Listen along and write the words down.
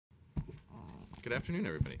Good afternoon,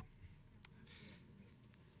 everybody.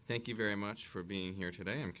 Thank you very much for being here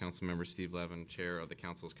today. I'm Councilmember Steve Levin, Chair of the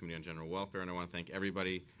Council's Committee on General Welfare, and I want to thank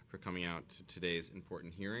everybody for coming out to today's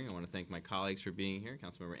important hearing. I want to thank my colleagues for being here,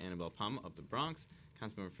 Councilmember Annabelle Palma of the Bronx,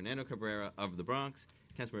 Councilmember Fernando Cabrera of the Bronx,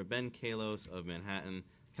 Councilmember Ben Kallos of Manhattan,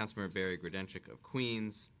 Councilmember Barry Grodenchik of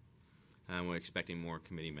Queens. We're expecting more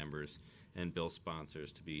committee members and bill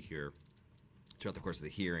sponsors to be here throughout the course of the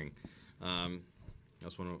hearing. I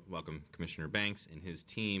also want to welcome Commissioner Banks and his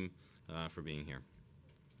team for being here.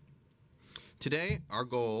 Today, our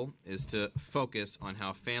goal is to focus on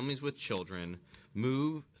how families with children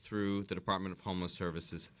move through the Department of Homeless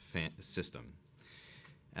Services system.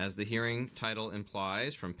 As the hearing title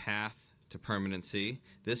implies, from path to permanency,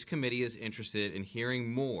 this committee is interested in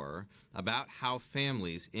hearing more about how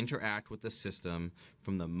families interact with the system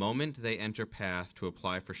from the moment they enter path to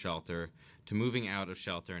apply for shelter to moving out of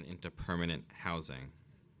shelter and into permanent housing.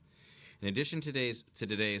 In addition to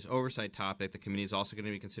today's oversight topic, the committee is also going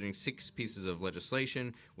to be considering 6 pieces of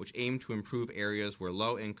legislation which aim to improve areas where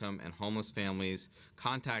low-income and homeless families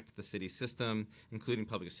contact the city system, including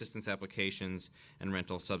public assistance applications and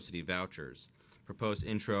rental subsidy vouchers. Proposed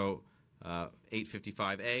Intro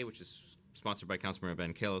 855A, which is sponsored by Councilmember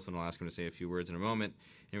Ben Kallos, and I'll ask him to say a few words in a moment,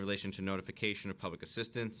 in relation to notification of public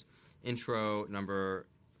assistance. Intro number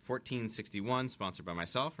 1461, sponsored by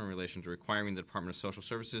myself, in relation to requiring the Department of Social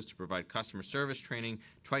Services to provide customer service training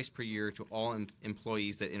twice per year to all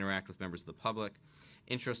employees that interact with members of the public.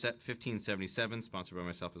 Intro set 1577, sponsored by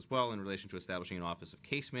myself as well, in relation to establishing an Office of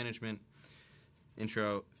Case Management.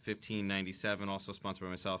 Intro 1597, also sponsored by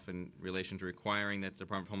myself, in relation to requiring that the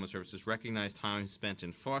Department of Homeless Services recognize time spent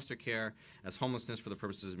in foster care as homelessness for the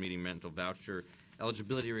purposes of meeting mental voucher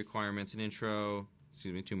eligibility requirements. And Intro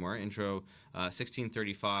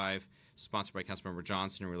 1635, sponsored by Councilmember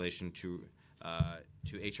Johnson, in relation to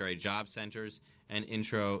HRA job centers, and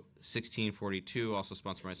Intro 1642, also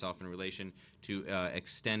sponsored by myself, in relation to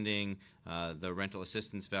extending the rental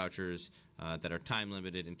assistance vouchers that are time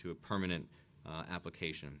limited into a permanent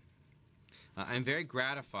application. I'm very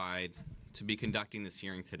gratified to be conducting this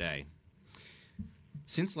hearing today.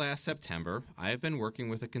 Since last September, I have been working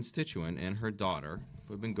with a constituent and her daughter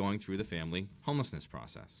who have been going through the family homelessness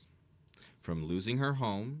process. From losing her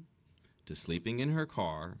home, to sleeping in her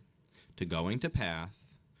car, to going to PATH,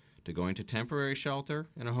 to going to temporary shelter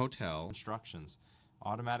in a hotel. Instructions.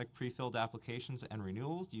 Automatic pre-filled applications and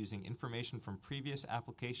renewals using information from previous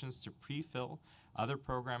applications to pre-fill other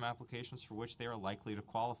program applications for which they are likely to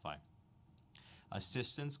qualify.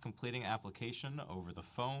 Assistance completing application over the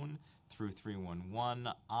phone, through 311,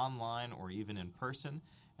 online, or even in person,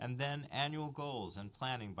 and then annual goals and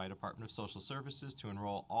planning by Department of Social Services to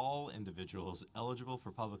enroll all individuals eligible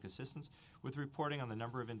for public assistance, with reporting on the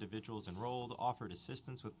number of individuals enrolled, offered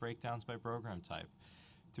assistance with breakdowns by program type.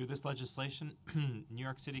 Through this legislation, New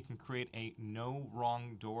York City can create a no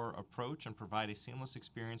wrong door approach and provide a seamless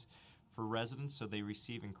experience for residents so they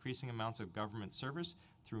receive increasing amounts of government service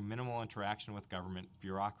through minimal interaction with government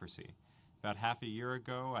bureaucracy. About half a year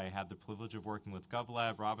ago, I had the privilege of working with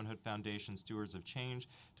GovLab, Robin Hood Foundation, Stewards of Change,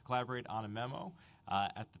 to collaborate on a memo.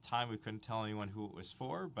 At the time, we couldn't tell anyone who it was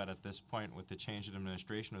for, but at this point, with the change in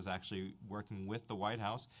administration, I was actually working with the White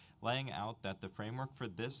House, laying out that the framework for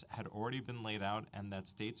this had already been laid out and that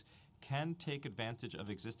states can take advantage of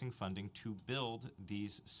existing funding to build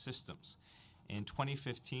these systems. In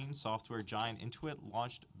 2015, software giant Intuit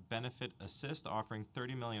launched Benefit Assist, offering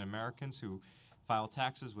 30 million Americans who file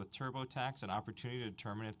taxes with TurboTax an opportunity to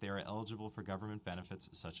determine if they are eligible for government benefits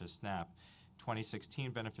such as SNAP.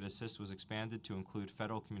 2016, Benefit Assist was expanded to include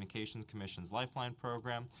Federal Communications Commission's Lifeline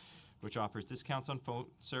program, which offers discounts on phone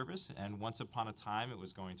service, and once upon a time it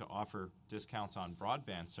was going to offer discounts on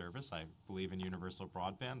broadband service. I believe in universal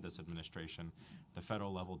broadband. This administration, the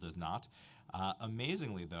federal level, does not.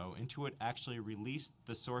 Amazingly, though, Intuit actually released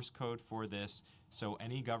the source code for this so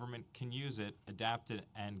any government can use it, adapt it,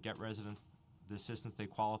 and get residents the assistance they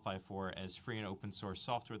qualify for as free and open source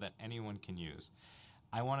software that anyone can use.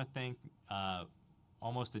 I want to thank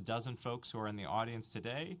almost a dozen folks who are in the audience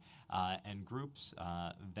today and groups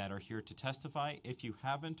that are here to testify. If you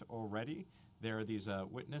haven't already, there are these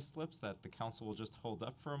witness slips that the council will just hold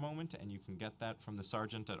up for a moment, and you can get that from the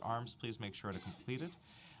Sergeant at Arms. Please make sure to complete it.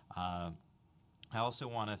 I also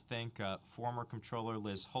want to thank former Comptroller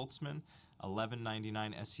Liz Holtzman,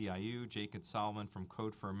 1199 SEIU, Jacob Solomon from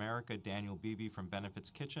Code for America, Daniel Beebe from Benefits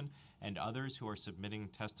Kitchen, and others who are submitting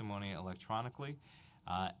testimony electronically.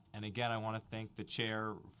 And again, I want to thank the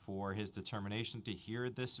chair for his determination to hear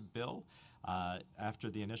this bill after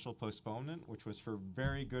the initial postponement, which was for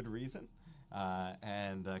very good reason.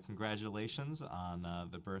 and congratulations on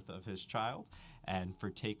the birth of his child and for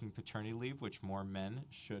taking paternity leave, which more men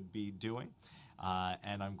should be doing.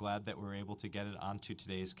 And I'm glad that we're able to get it onto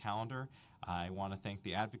today's calendar. I want to thank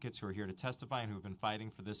the advocates who are here to testify and who have been fighting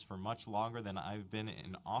for this for much longer than I've been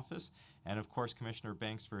in office. And of course, Commissioner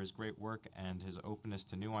Banks for his great work and his openness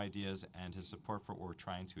to new ideas and his support for what we're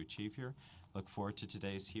trying to achieve here. Look forward to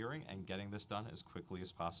today's hearing and getting this done as quickly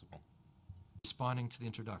as possible. Responding to the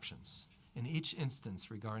introductions. In each instance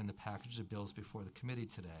regarding the package of bills before the committee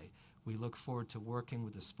today, we look forward to working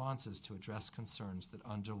with the sponsors to address concerns that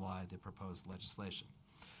underlie the proposed legislation.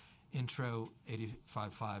 Intro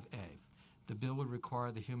 855A. The bill would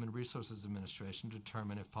require the Human Resources Administration to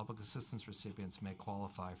determine if public assistance recipients may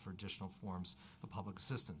qualify for additional forms of public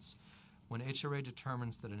assistance. When HRA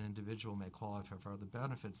determines that an individual may qualify for other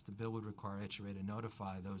benefits, the bill would require HRA to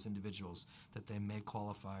notify those individuals that they may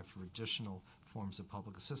qualify for additional forms of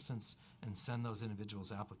public assistance and send those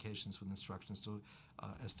individuals applications with instructions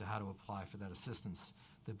as to how to apply for that assistance.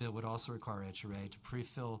 The bill would also require HRA to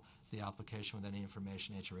pre-fill the application with any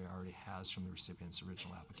information HRA already has from the recipient's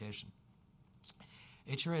original application.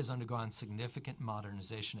 HRA has undergone significant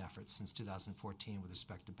modernization efforts since 2014 with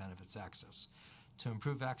respect to benefits access. To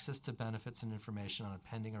improve access to benefits and information on a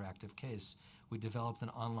pending or active case, we developed an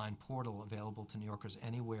online portal available to New Yorkers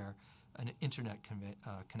anywhere an internet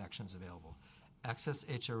connection is available. Access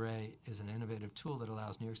HRA is an innovative tool that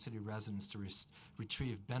allows New York City residents to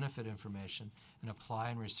retrieve benefit information and apply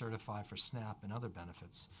and recertify for SNAP and other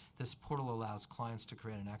benefits. This portal allows clients to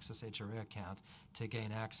create an Access HRA account to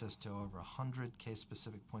gain access to over 100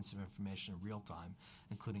 case-specific points of information in real time,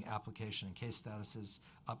 including application and case statuses,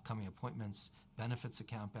 upcoming appointments, benefits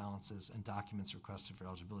account balances, and documents requested for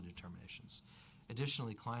eligibility determinations.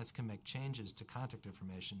 Additionally, clients can make changes to contact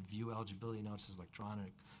information, view eligibility notices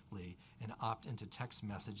electronically, and opt into text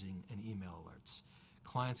messaging and email alerts.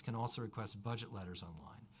 Clients can also request budget letters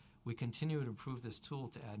online. We continue to improve this tool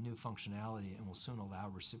to add new functionality and will soon allow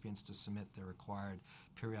recipients to submit their required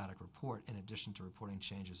periodic report in addition to reporting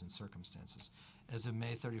changes in circumstances. As of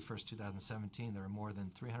May 31st, 2017, there are more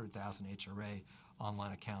than 300,000 HRA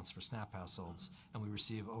online accounts for SNAP households, and we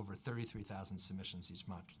receive over 33,000 submissions each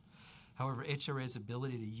month. However, HRA's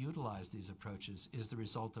ability to utilize these approaches is the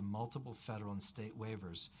result of multiple federal and state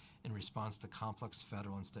waivers in response to complex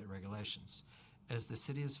federal and state regulations. As the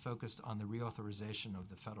city is focused on the reauthorization of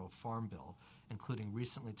the federal Farm Bill, including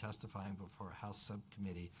recently testifying before a House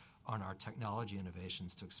subcommittee on our technology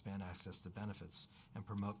innovations to expand access to benefits and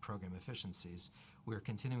promote program efficiencies, we are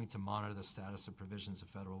continuing to monitor the status of provisions of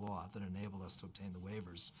federal law that enable us to obtain the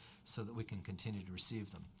waivers so that we can continue to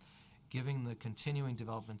receive them. Given the continuing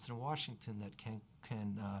developments in Washington that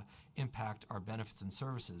can impact our benefits and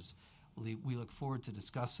services, we look forward to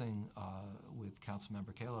discussing with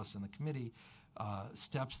Councilmember Kallos and the committee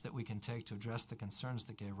steps that we can take to address the concerns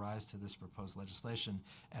that gave rise to this proposed legislation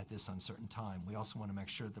at this uncertain time. We also want to make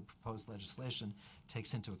sure that the proposed legislation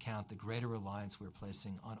takes into account the greater reliance we're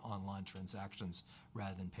placing on online transactions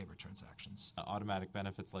rather than paper transactions. Automatic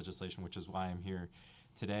benefits legislation, which is why I'm here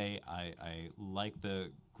today. I like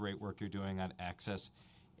the great work you're doing on Access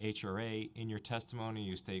HRA. In your testimony,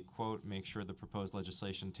 you state, quote, make sure the proposed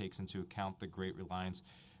legislation takes into account the great reliance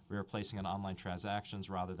we are placing on online transactions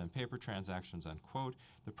rather than paper transactions, unquote.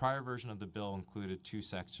 The prior version of the bill included two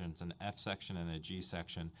sections, an F section and a G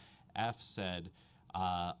section. F said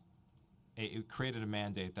it created a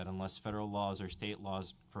mandate that unless federal laws or state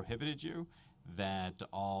laws prohibited you, that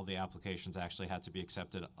all the applications actually had to be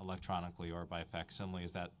accepted electronically or by facsimile.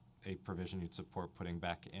 Is that a provision you'd support putting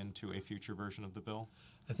back into a future version of the bill?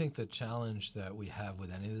 I think the challenge that we have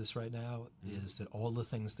with any of this right now is that all the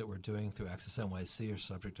things that we're doing through Access NYC are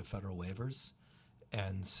subject to federal waivers.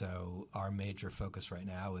 And so our major focus right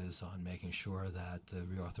now is on making sure that the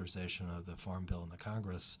reauthorization of the Farm Bill in the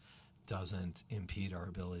Congress doesn't impede our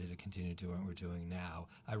ability to continue to do what we're doing now.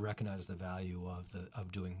 I recognize the value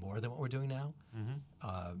of doing more than what we're doing now,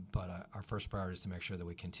 but our first priority is to make sure that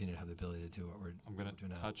we continue to have the ability to do what we're doing now. I'm going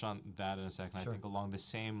to touch on that in a second. Sure. I think along the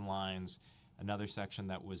same lines, another section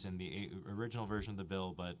that was in the original version of the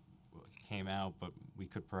bill but came out, but we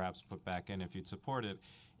could perhaps put back in if you'd support it,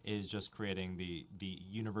 is just creating the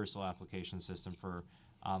universal application system for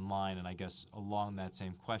online. And I guess along that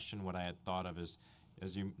same question, what I had thought of is,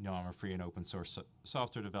 as you know, I'm a free and open source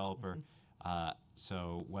software developer.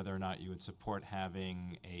 So whether or not you would support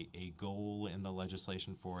having a goal in the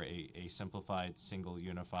legislation for a simplified, single,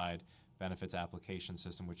 unified benefits application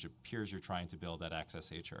system, which appears you're trying to build at Access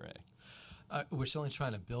HRA. We're certainly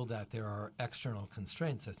trying to build that. There are external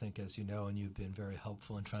constraints, I think, as you know, and you've been very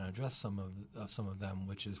helpful in trying to address some of them,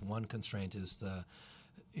 which is one constraint is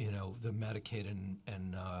the Medicaid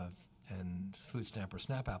and food stamp or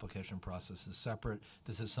SNAP application process is separate.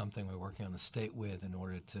 This is something we're working on the state with in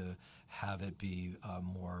order to have it be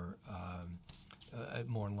more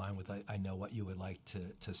in line with I know what you would like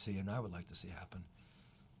to see and I would like to see happen.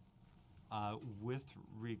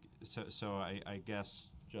 So I guess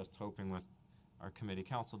just hoping with our committee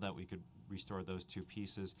council that we could restore those two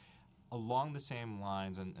pieces along the same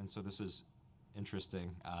lines, and so this is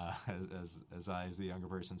interesting as I as the younger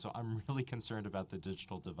person. So I'm really concerned about the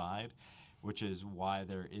digital divide, which is why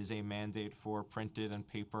there is a mandate for printed and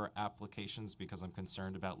paper applications, because I'm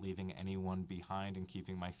concerned about leaving anyone behind and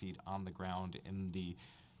keeping my feet on the ground in the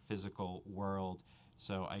physical world.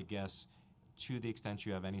 So I guess to the extent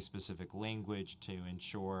you have any specific language to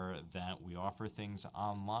ensure that we offer things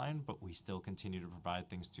online, but we still continue to provide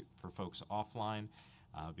things for folks offline,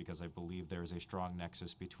 because I believe there is a strong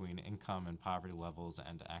nexus between income and poverty levels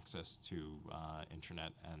and access to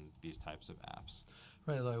internet and these types of apps.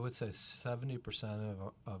 Right, although I would say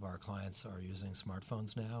 70% of our clients are using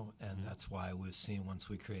smartphones now, and that's why we've seen once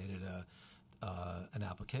we created an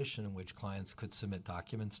application in which clients could submit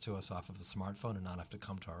documents to us off of a smartphone and not have to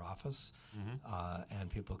come to our office, and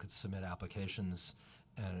people could submit applications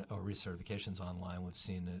or recertifications online. We've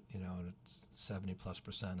seen it,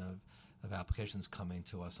 70+% of applications coming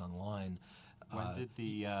to us online. When did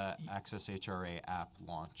the Access HRA app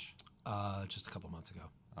launch? Just a couple months ago.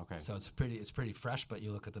 Okay. So it's pretty fresh, but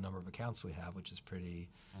you look at the number of accounts we have, which is pretty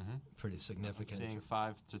significant. I'm seeing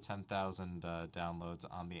 5,000 to 10,000 downloads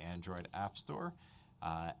on the Android App Store,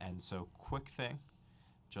 and so quick thing,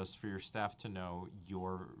 just for your staff to know,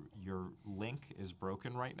 your link is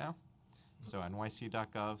broken right now. So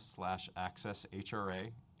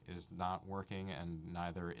nyc.gov/accesshra is not working, and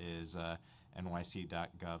neither is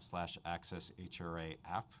nyc.gov/accesshra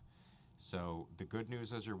app. So the good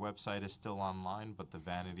news is your website is still online, but the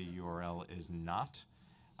vanity URL is not.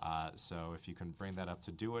 So if you can bring that up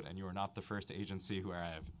to do it, and you are not the first agency where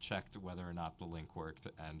I have checked whether or not the link worked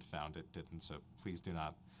and found it didn't, so please do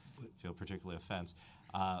not feel particularly offense.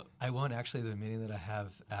 I won't. Actually, the meeting that I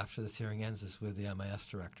have after this hearing ends is with the MIS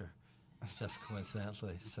director, just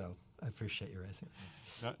coincidentally, so I appreciate you raising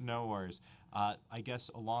it. No worries. I guess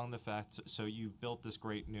along the fact, so you've built this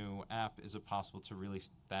great new app, is it possible to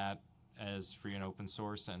release that as free and open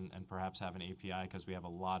source and perhaps have an API, because we have a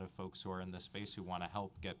lot of folks who are in this space who want to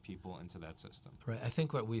help get people into that system? Right. I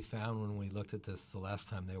think what we found when we looked at this the last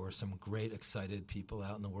time, there were some great excited people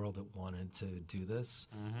out in the world that wanted to do this,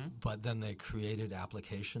 but then they created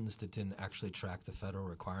applications that didn't actually track the federal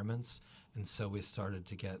requirements, and so we started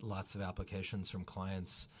to get lots of applications from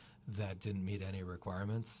clients that didn't meet any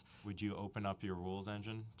requirements. Would you open up your rules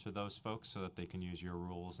engine to those folks so that they can use your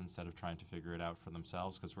rules instead of trying to figure it out for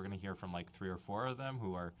themselves? Because we're going to hear from like 3 or 4 of them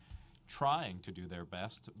who are trying to do their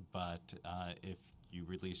best, but if you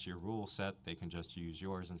release your rule set, they can just use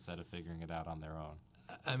yours instead of figuring it out on their own.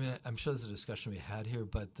 I mean, I'm sure there's a discussion we had here,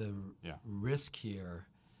 but the risk here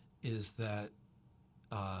is that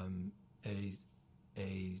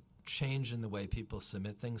a change in the way people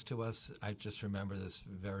submit things to us. I just remember this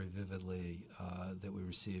very vividly, that we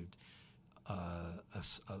received a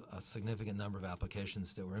significant number of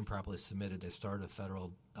applications that were improperly submitted. They started a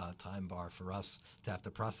federal time bar for us to have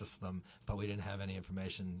to process them, but we didn't have any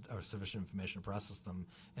information or sufficient information to process them,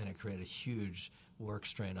 and it created a huge work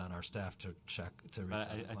strain on our staff to check, to reach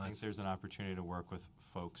out to I think there's an opportunity to work with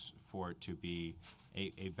folks for it to be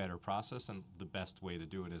a better process, and the best way to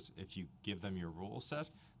do it is if you give them your rule set,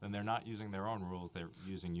 then they're not using their own rules, they're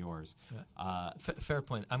using yours. Fair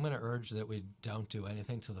point. I'm going to urge that we don't do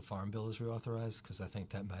anything till the Farm Bill is reauthorized, because I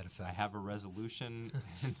think that might affect. I have a resolution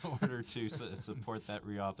in order to support that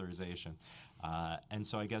reauthorization. And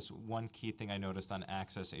so I guess one key thing I noticed on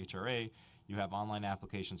Access HRA, you have online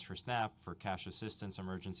applications for SNAP, for cash assistance,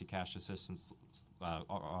 emergency cash assistance,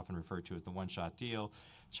 often referred to as the one-shot deal,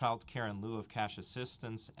 child care in lieu of cash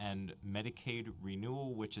assistance, and Medicaid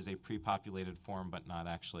renewal, which is a pre-populated form but not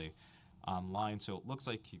actually online. So it looks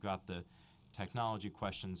like you got the technology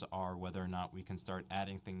questions are whether or not we can start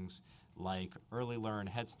adding things like Early Learn,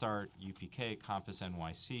 Head Start, UPK, Compass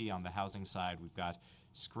NYC. On the housing side, we've got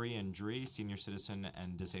SCRE and DRE, Senior Citizen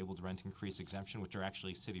and Disabled Rent Increase Exemption, which are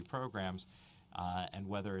actually city programs, and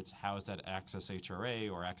whether it's housed at Access HRA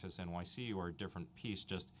or Access NYC or a different piece,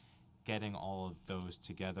 just getting all of those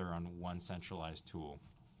together on one centralized tool.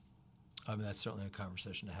 I mean, that's certainly a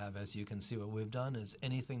conversation to have. As you can see, what we've done is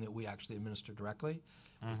anything that we actually administer directly,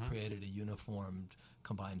 we've created a uniformed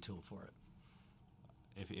combined tool for it.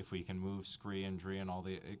 If we can move SCRE and DRE and all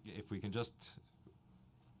the, if we can just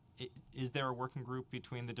Is there a working group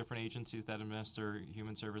between the different agencies that administer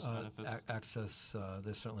human service benefits? Access,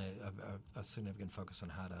 there's certainly a significant focus on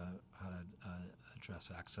how to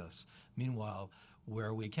address access. Meanwhile,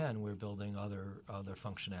 where we can, we're building other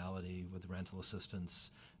functionality with rental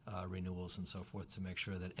assistance, renewals, and so forth to make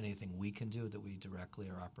sure that anything we can do that we directly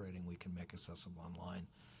are operating, we can make accessible online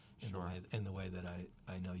in the way that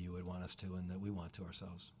I know you would want us to and that we want to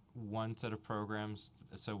ourselves. One set of programs.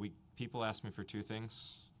 So people ask me for two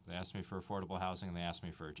things. They ask me for affordable housing and they ask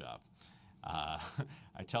me for a job. I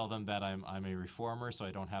tell them that I'm a reformer, so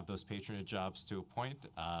I don't have those patronage jobs to appoint,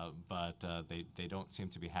 but they don't seem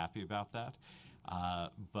to be happy about that.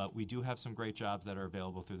 But we do have some great jobs that are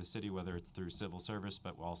available through the city, whether it's through civil service,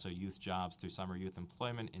 but also youth jobs through summer youth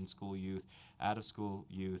employment, in-school youth, out-of-school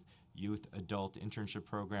youth, youth adult internship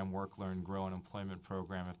program, work, learn, grow, and employment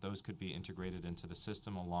program. If those could be integrated into the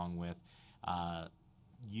system along with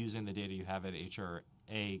using the data you have at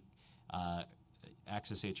HRA,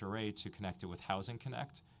 Access HRA to connect it with Housing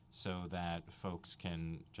Connect so that folks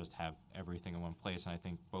can just have everything in one place. And I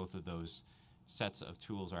think both of those sets of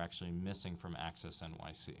tools are actually missing from Access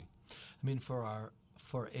NYC. I mean, for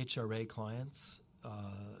HRA clients,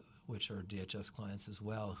 which are DHS clients as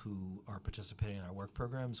well, who are participating in our work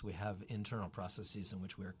programs, we have internal processes in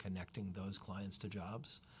which we are connecting those clients to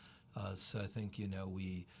jobs. So I think,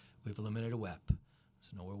 we've eliminated WEP.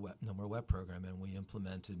 So no more WEP program, and we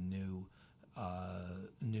implemented new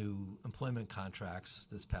employment contracts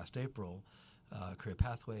this past April, Career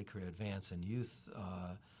Pathway, Career Advance, and Youth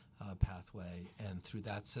Pathway. And through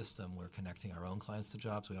that system, we're connecting our own clients to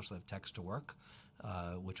jobs. We also have Text to Work,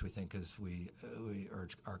 which we think is we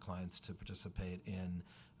urge our clients to participate in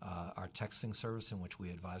our texting service in which we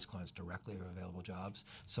advise clients directly of available jobs.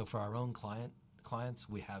 So for our own clients,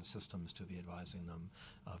 we have systems to be advising them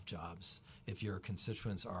of jobs. If your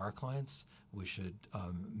constituents are our clients, we should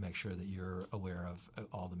make sure that you're aware of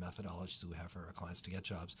all the methodologies we have for our clients to get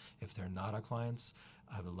jobs. If they're not our clients,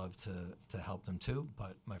 I would love to help them too,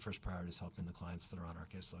 but my first priority is helping the clients that are on our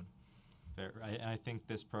caseload. Fair. I think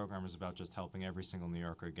this program is about just helping every single New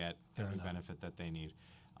Yorker get every benefit that they need.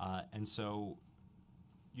 And so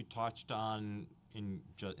you touched on in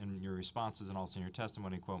your responses and also in your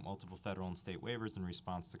testimony, quote, multiple federal and state waivers in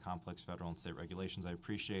response to complex federal and state regulations. I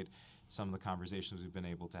appreciate some of the conversations we've been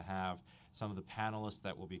able to have. Some of the panelists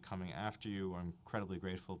that will be coming after you, I'm incredibly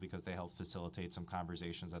grateful because they helped facilitate some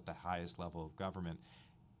conversations at the highest level of government.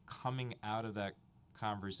 Coming out of that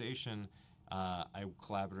conversation, I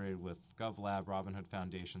collaborated with GovLab, Robin Hood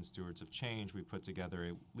Foundation, Stewards of Change. We put together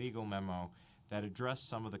a legal memo that addressed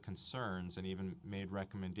some of the concerns and even made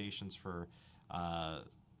recommendations for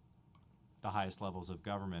the highest levels of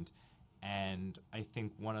government. And I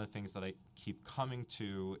think one of the things that I keep coming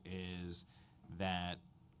to is that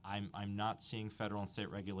I'm not seeing federal and state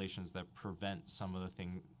regulations that prevent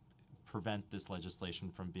this legislation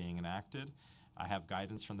from being enacted. I have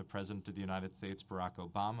guidance from the President of the United States, Barack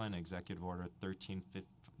Obama, in Executive Order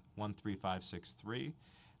 13563.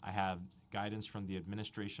 I have guidance from the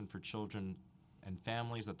Administration for Children and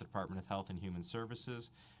Families at the Department of Health and Human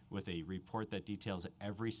Services with a report that details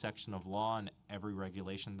every section of law and every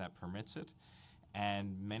regulation that permits it.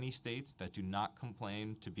 And many states that do not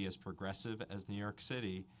complain to be as progressive as New York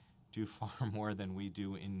City do far more than we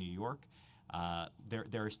do in New York. There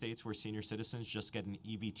are states where senior citizens just get an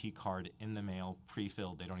EBT card in the mail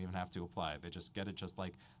pre-filled. They don't even have to apply. They just get it just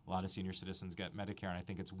like a lot of senior citizens get Medicare, and I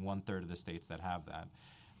think it's 1/3 of the states that have that.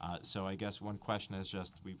 So I guess one question is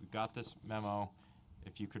just, we got this memo.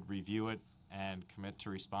 If you could review it and commit to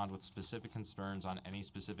respond with specific concerns on any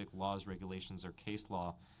specific laws, regulations, or case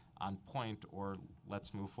law on point, or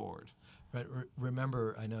let's move forward. Right.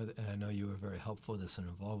 Remember, I know you were very helpful with this and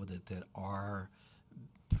involved with it, that our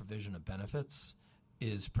provision of benefits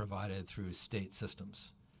is provided through state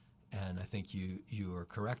systems. And I think you are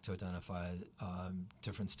correct to identify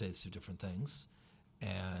different states do different things.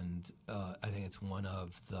 And I think it's one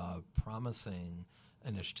of the promising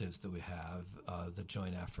initiatives that we have, the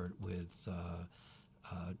joint effort with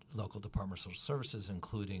local Department of Social Services,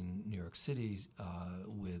 including New York City,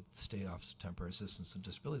 with State Office of Temporary Assistance and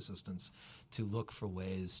Disability Assistance, to look for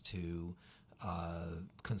ways to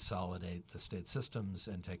consolidate the state systems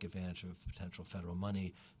and take advantage of potential federal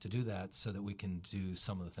money to do that, so that we can do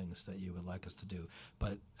some of the things that you would like us to do.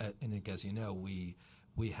 But and as you know, we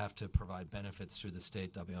have to provide benefits through the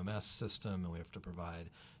state WMS system, and we have to provide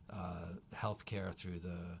health care through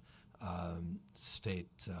the state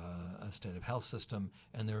of health system,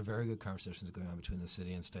 and there are very good conversations going on between the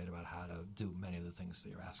city and state about how to do many of the things that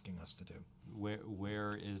you're asking us to do.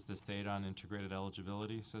 Where is the state on integrated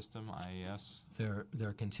eligibility system, IES?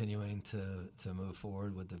 They're continuing to move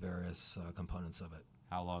forward with the various components of it.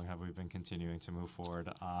 How long have we been continuing to move forward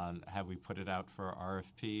on? Have we put it out for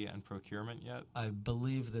RFP and procurement yet? I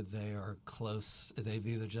believe that they are close. They've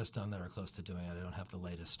either just done that or close to doing it. I don't have the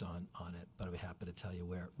latest on it, but I'd be happy to tell you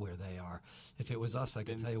where they are. If it was us, I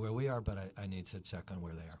could tell you where we are, but I need to check on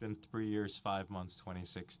where they are. It's been 3 years, 5 months,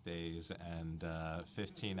 26 days, and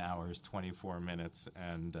 15 hours, 24 minutes,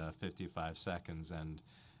 and 55 seconds, and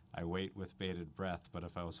I wait with bated breath, but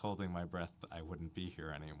if I was holding my breath, I wouldn't be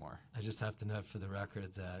here anymore. I just have to note for the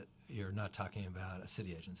record that you're not talking about a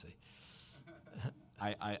city agency.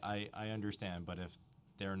 I understand, but if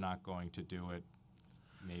they're not going to do it,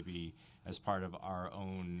 maybe as part of our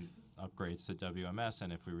own upgrades to WMS,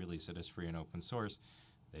 and if we release it as free and open source,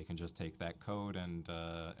 they can just take that code and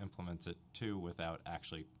implement it too without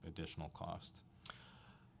actually additional cost.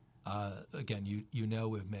 Again, you know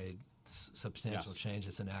we've made substantial Yes.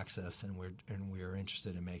 changes in access, and we're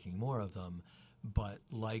interested in making more of them. But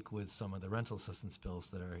like with some of the rental assistance bills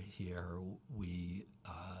that are here, we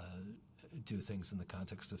do things in the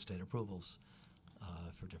context of state approvals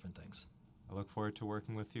for different things. I look forward to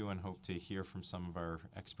working with you and hope to hear from some of our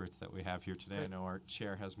experts that we have here today. Great. I know our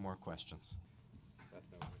chair has more questions.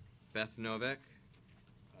 Beth Novak,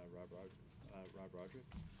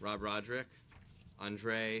 Rob Roderick,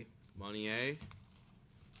 Andre Monnier,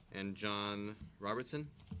 and John Robertson.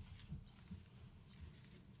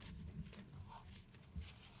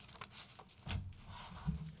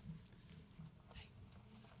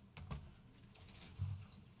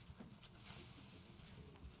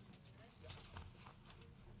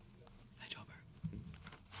 Hi, Jobber.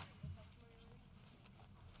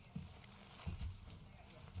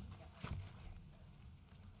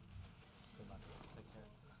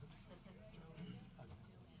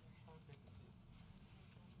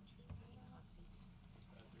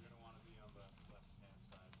 You're going to want to be on the left-hand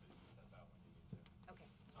side, so you can step out when you need to. Okay.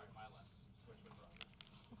 Sorry, my left. Switch with Rob.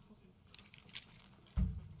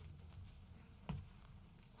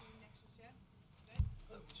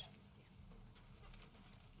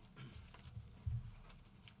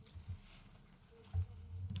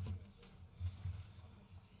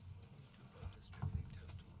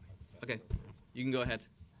 Okay, you can go ahead.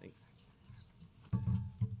 Thanks.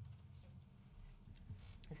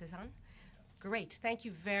 Is this on? Great. Thank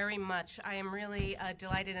you very much. I am really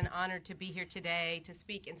delighted and honored to be here today to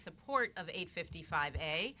speak in support of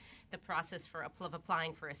 855A, the process of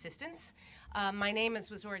applying for assistance. My name, as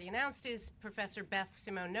was already announced, is Professor Beth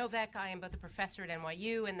Simone Novak. I am both a professor at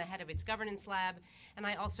NYU and the head of its governance lab, and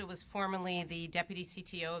I also was formerly the Deputy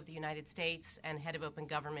CTO of the United States and head of open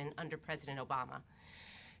government under President Obama.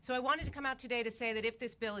 So I wanted to come out today to say that if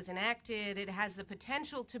this bill is enacted, it has the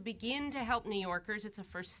potential to begin to help New Yorkers. It's a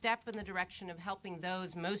first step in the direction of helping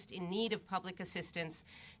those most in need of public assistance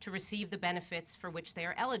to receive the benefits for which they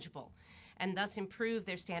are eligible, and thus improve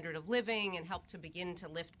their standard of living and help to begin to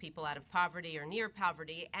lift people out of poverty or near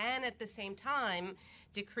poverty, and at the same time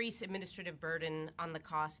decrease administrative burden and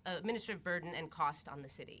cost on the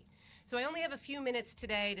city. So I only have a few minutes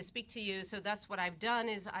today to speak to you, so thus what I've done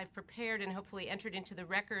is I've prepared and hopefully entered into the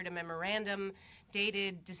record a memorandum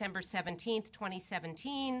dated December 17th,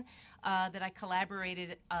 2017, that I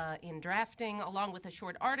collaborated in drafting, along with a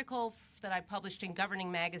short article that I published in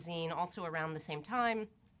Governing Magazine also around the same time.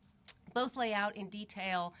 Both lay out in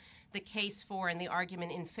detail the case for and the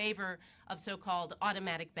argument in favor of so-called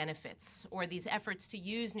automatic benefits, or these efforts to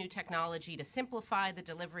use new technology to simplify the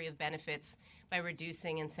delivery of benefits by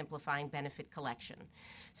reducing and simplifying benefit collection.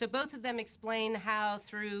 So both of them explain how,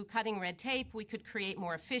 through cutting red tape, we could create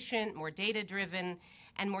more efficient, more data-driven,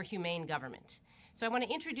 and more humane government. So I want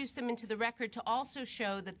to introduce them into the record to also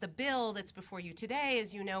show that the bill that's before you today,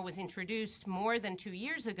 as you know, was introduced more than 2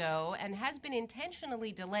 years ago and has been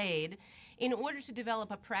intentionally delayed in order to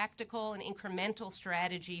develop a practical and incremental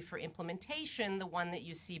strategy for implementation, the one that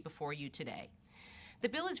you see before you today. The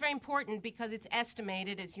bill is very important because it's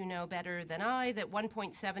estimated, as you know better than I, that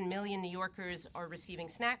 1.7 million New Yorkers are receiving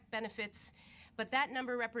SNAP benefits, but that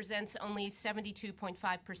number represents only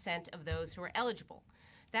 72.5% of those who are eligible.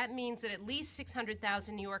 That means that at least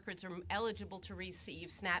 600,000 New Yorkers are eligible to receive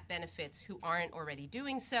SNAP benefits who aren't already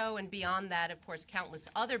doing so, and beyond that, of course, countless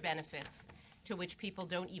other benefits to which people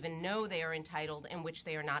don't even know they are entitled and which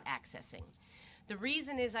they are not accessing. The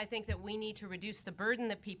reason is, I think, that we need to reduce the burden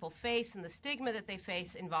that people face and the stigma that they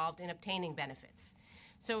face involved in obtaining benefits.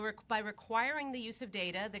 So by requiring the use of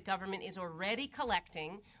data that government is already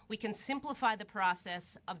collecting, we can simplify the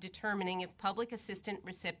process of determining if public assistance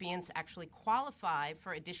recipients actually qualify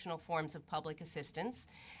for additional forms of public assistance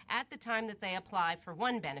at the time that they apply for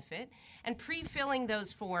one benefit, and pre-filling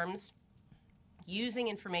those forms using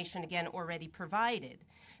information, again, already provided.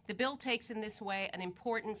 The bill takes in this way an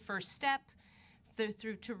important first step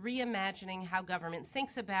through to reimagining how government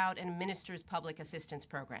thinks about and administers public assistance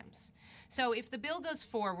programs. So if the bill goes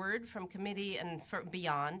forward from committee and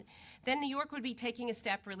beyond, then New York would be taking a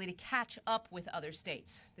step really to catch up with other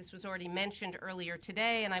states. This was already mentioned earlier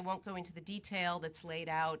today, and I won't go into the detail that's laid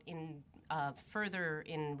out in further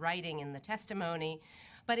in writing in the testimony.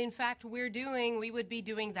 But in fact, we would be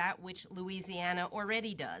doing that which Louisiana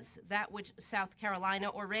already does, that which South Carolina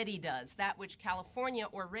already does, that which California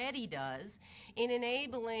already does, in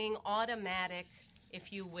enabling automatic,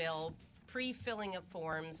 if you will, pre-filling of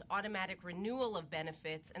forms, automatic renewal of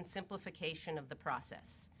benefits, and simplification of the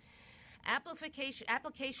process.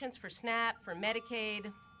 Applications for SNAP, for Medicaid,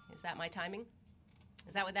 is that my timing?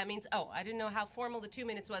 Is that what that means? Oh, I didn't know how formal the 2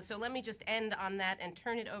 minutes was, so let me just end on that and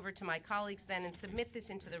turn it over to my colleagues then and submit this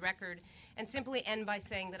into the record, and simply end by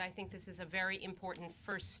saying that I think this is a very important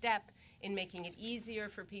first step in making it easier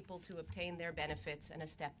for people to obtain their benefits, and a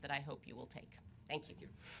step that I hope you will take. Thank you.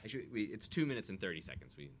 Actually, it's 2 minutes and 30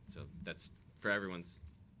 seconds. So that's for everyone's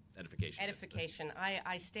edification. Edification.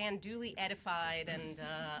 I stand duly edified, and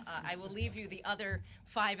I will leave you the other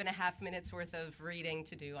 5.5 minutes worth of reading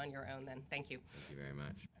to do on your own then. Thank you. Thank you very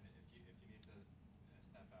much. And if you need to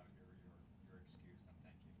step out, you're excused,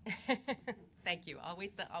 then thank you. Thank you.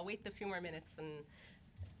 I'll wait the few more minutes and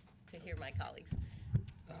to hear my colleagues.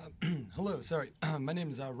 Hello, sorry. My name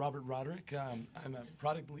is Robert Roderick. I'm a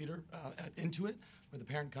product leader at Intuit. We're the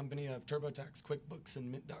parent company of TurboTax, QuickBooks,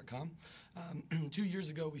 and Mint.com. 2 years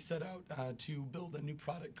ago, we set out to build a new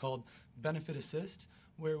product called Benefit Assist,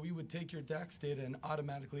 where we would take your tax data and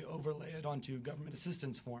automatically overlay it onto government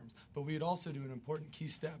assistance forms. But we would also do an important key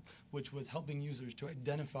step, which was helping users to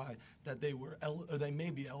identify that they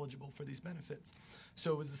may be eligible for these benefits.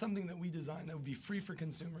 So it was something that we designed that would be free for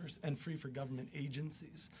consumers and free for government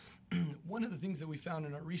agencies. One of the things that we found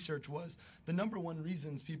in our research was the number one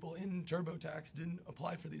reasons people in TurboTax didn't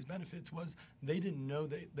apply for these benefits was they didn't know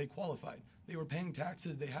they qualified. They were paying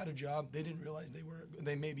taxes, they had a job, they didn't realize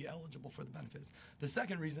they may be eligible for the benefits. The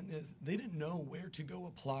second reason is they didn't know where to go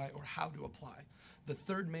apply or how to apply. The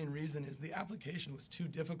third main reason is the application was too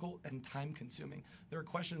difficult and time-consuming. There are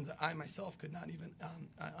questions that I myself could not even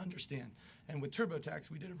understand. And with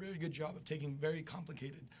TurboTax, we did a very good job of taking very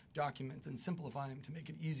complicated documents and simplifying them to make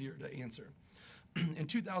it easier to answer. In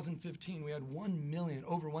 2015, we had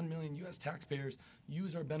over 1 million U.S. taxpayers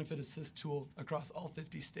use our Benefit Assist tool across all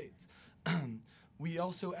 50 states. We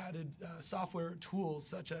also added software tools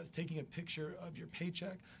such as taking a picture of your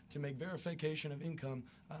paycheck to make verification of income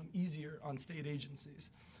easier on state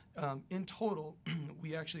agencies. In total,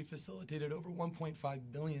 we actually facilitated over 1.5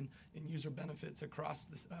 billion in user benefits across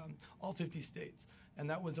all 50 states, and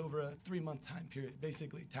that was over a 3-month time period,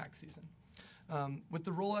 basically tax season. With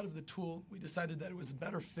the rollout of the tool, we decided that it was a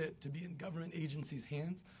better fit to be in government agencies'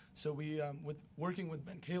 hands. So working with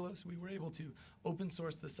Ben Kallos, we were able to open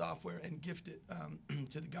source the software and gift it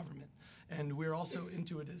to the government. And we're also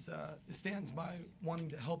Intuit stands by wanting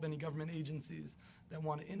to help any government agencies that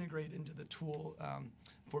want to integrate into the tool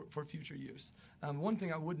for future use. One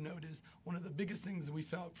thing I would note is one of the biggest things that we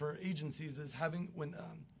felt for agencies is when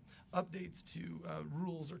updates to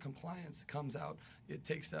rules or compliance comes out, it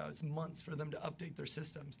takes months for them to update their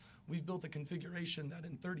systems. We've built a configuration that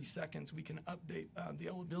in 30 seconds we can update the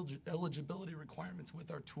eligibility requirements with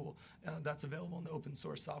our tool that's available in the open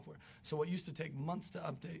source software. So what used to take months to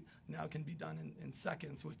update now can be done in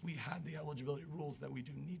seconds if we had the eligibility rules that we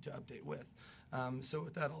do need to update with. So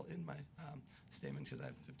with that, I'll end my statement because I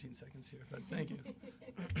have 15 seconds here, but thank you.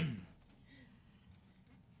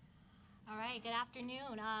 All right, good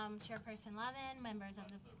afternoon, Chairperson Levin, members of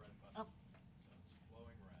the... Oh.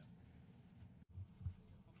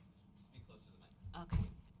 Okay.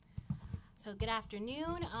 So good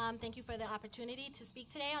afternoon. Thank you for the opportunity to speak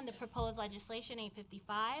today on the proposed legislation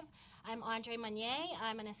 855. I'm Andre Meunier.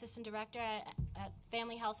 I'm an assistant director at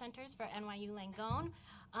Family Health Centers for NYU Langone.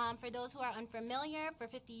 For those who are unfamiliar, for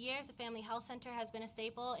 50 years, the Family Health Center has been a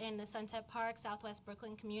staple in the Sunset Park, Southwest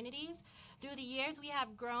Brooklyn communities. Through the years, we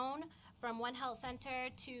have grown from one health center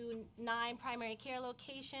to 9 primary care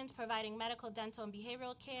locations, providing medical, dental, and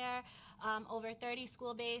behavioral care, over 30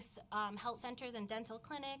 school-based health centers and dental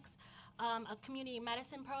clinics. a community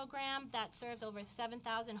medicine program that serves over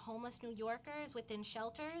 7,000 homeless New Yorkers within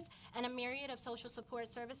shelters, and a myriad of social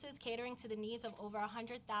support services catering to the needs of over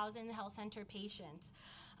 100,000 health center patients.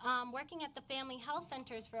 Working at the family health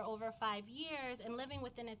centers for over 5 years and living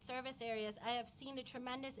within its service areas, I have seen the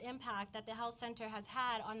tremendous impact that the health center has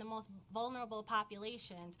had on the most vulnerable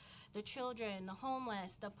populations, the children, the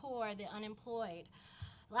homeless, the poor, the unemployed.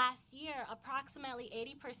 Last year, approximately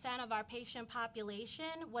 80% of our patient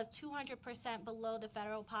population was 200% below the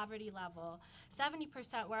federal poverty level.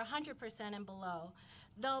 70% were 100% and below.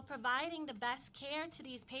 Though providing the best care to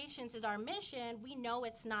these patients is our mission, we know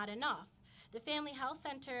it's not enough. The Family Health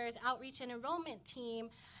Center's outreach and enrollment team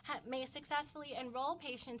may successfully enroll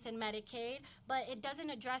patients in Medicaid, but it doesn't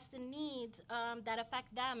address the needs that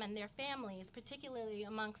affect them and their families, particularly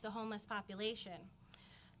amongst the homeless population.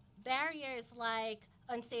 Barriers like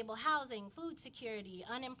unstable housing, food security,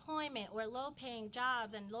 unemployment, or low-paying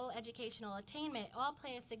jobs and low educational attainment all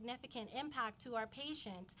play a significant impact to our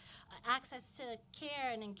patients' access to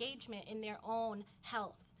care and engagement in their own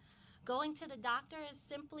health. Going to the doctor is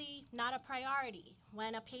simply not a priority.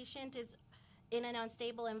 When a patient is in an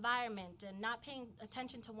unstable environment, and not paying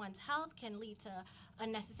attention to one's health can lead to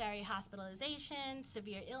unnecessary hospitalization,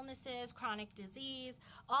 severe illnesses, chronic disease,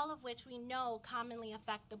 all of which we know commonly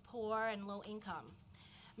affect the poor and low income.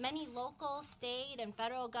 Many local, state, and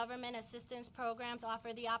federal government assistance programs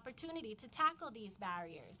offer the opportunity to tackle these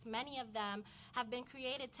barriers. Many of them have been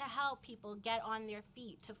created to help people get on their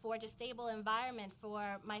feet, to forge a stable environment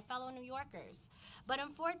for my fellow New Yorkers. But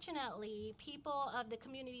unfortunately, people of the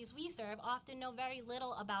communities we serve often know very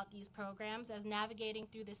little about these programs, as navigating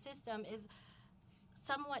through the system is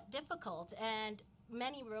somewhat difficult, and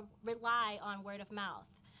many rely on word of mouth.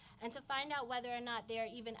 And to find out whether or not they are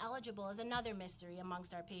even eligible is another mystery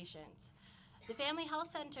amongst our patients. The Family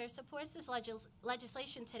Health Center supports this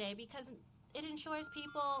legislation today because it ensures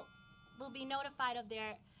people will be notified of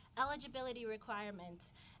their eligibility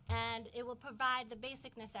requirements, and it will provide the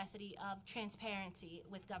basic necessity of transparency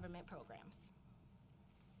with government programs.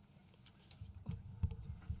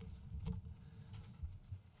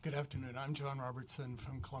 Good afternoon. I'm John Robertson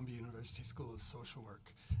from Columbia University School of Social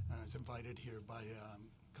Work. I was invited here by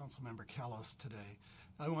Councilmember Kallos today.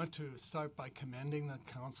 I want to start by commending the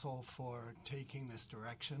Council for taking this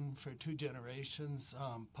direction. For 2 generations,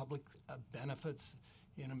 public benefits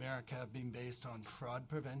in America have been based on fraud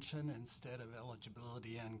prevention instead of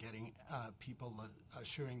eligibility and getting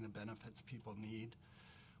assuring the benefits people need.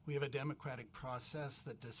 We have a democratic process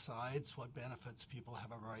that decides what benefits people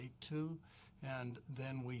have a right to, and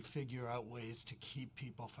then we figure out ways to keep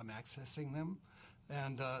people from accessing them.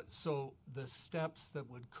 And so the steps that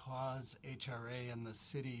would cause HRA and the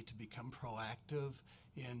city to become proactive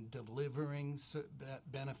in delivering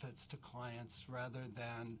benefits to clients rather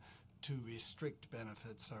than to restrict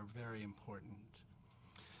benefits are very important.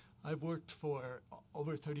 I've worked for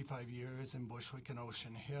over 35 years in Bushwick and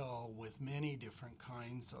Ocean Hill with many different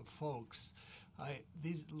kinds of folks.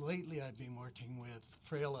 Lately I've been working with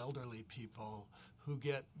frail elderly people who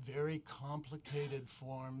get very complicated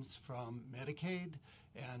forms from Medicaid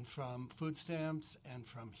and from food stamps and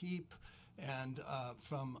from HEAP and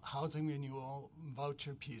from housing renewal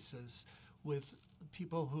voucher pieces, with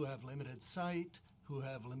people who have limited sight, who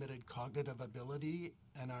have limited cognitive ability,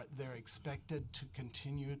 and they're expected to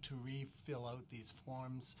continue to refill out these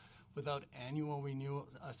forms without annual renewal,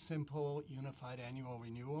 a simple unified annual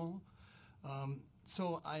renewal.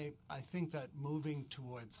 So I think that moving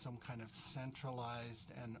towards some kind of centralized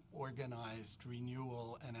and organized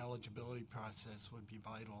renewal and eligibility process would be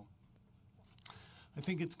vital. I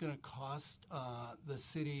think it's going to cost the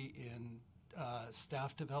city in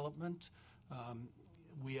staff development.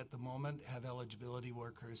 We at the moment have eligibility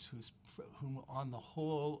workers who on the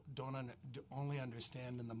whole don't only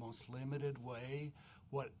understand in the most limited way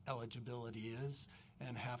what eligibility is,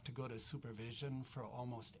 and have to go to supervision for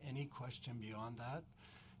almost any question beyond that.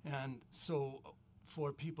 And so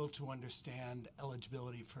for people to understand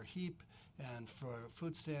eligibility for HEAP and for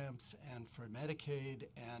food stamps and for Medicaid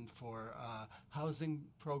and for housing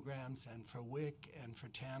programs and for WIC and for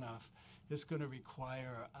TANF is going to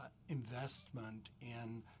require investment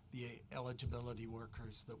in the eligibility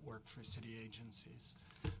workers that work for city agencies.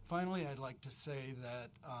 Finally, I'd like to say that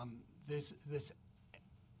this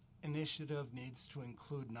initiative needs to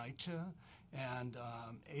include NYCHA and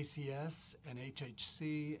ACS and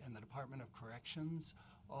HHC and the Department of Corrections,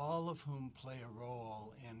 all of whom play a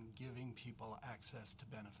role in giving people access to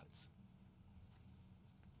benefits.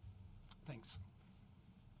 Thanks.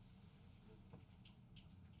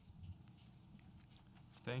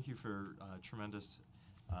 Thank you for tremendous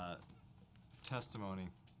testimony.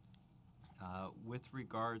 With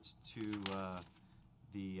regards to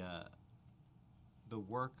the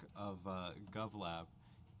work of GovLab,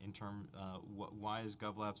 why is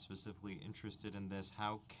GovLab specifically interested in this?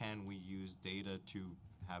 How can we use data to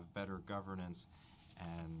have better governance,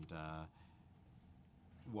 and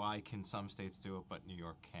why can some states do it but New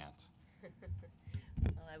York can't?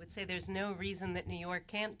 Well, I would say there's no reason that New York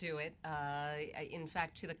can't do it. In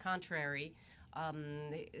fact, to the contrary,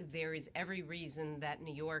 there is every reason that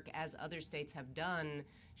New York, as other states have done,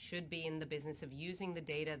 should be in the business of using the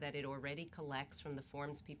data that it already collects from the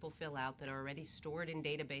forms people fill out that are already stored in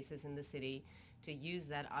databases in the city, to use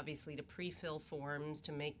that obviously to pre-fill forms,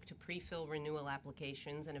 to pre-fill renewal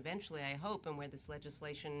applications, and eventually I hope, and where this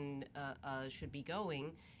legislation should be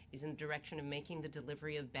going, is in the direction of making the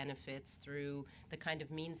delivery of benefits through the kind of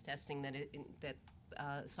means testing that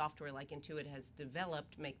software like Intuit has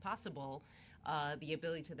developed make possible, the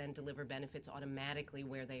ability to then deliver benefits automatically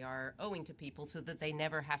where they are owing to people, so that they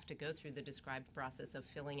never have to go through the described process of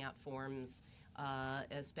filling out forms,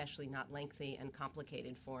 especially not lengthy and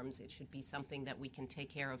complicated forms. It should be something that we can take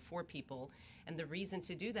care of for people. And the reason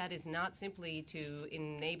to do that is not simply to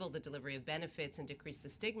enable the delivery of benefits and decrease the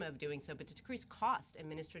stigma of doing so, but to decrease cost,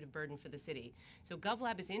 administrative burden for the city. So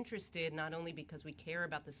GovLab is interested not only because we care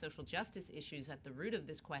about the social justice issues at the root of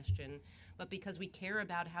this question, but because we care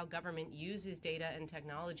about how government uses data and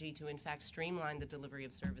technology to in fact streamline the delivery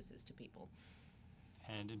of services to people.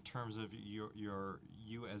 And in terms of you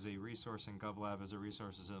as a resource and GovLab as a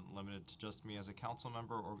resource, isn't limited to just me as a council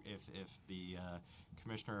member, or if the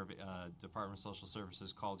Commissioner of Department of Social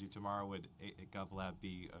Services called you tomorrow, would GovLab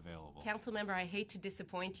be available? Council member, I hate to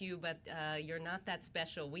disappoint you, but you're not that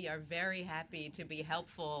special. We are very happy to be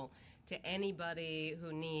helpful to anybody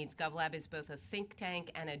who needs. GovLab is both a think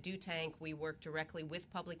tank and a do tank. We work directly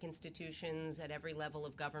with public institutions at every level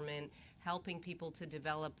of government, helping people to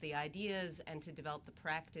develop the ideas and to develop the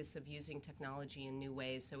practice of using technology in new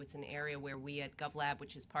ways. So it's an area where we at GovLab,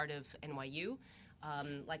 which is part of NYU,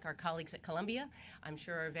 like our colleagues at Columbia, I'm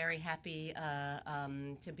sure are very happy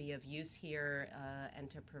to be of use here and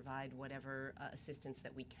to provide whatever assistance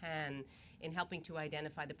that we can in helping to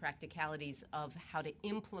identify the practicalities of how to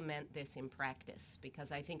implement this in practice.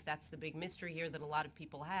 Because I think that's the big mystery here that a lot of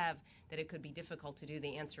people have, that it could be difficult to do.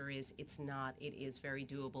 The answer is it's not. It is very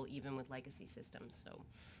doable, even with legacy systems. So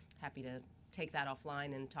happy to take that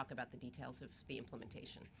offline and talk about the details of the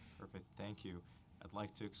implementation. Perfect. Thank you. I'd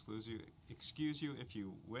like to excuse you if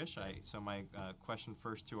you wish. So my question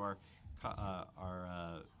first to our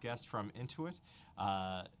guest from Intuit.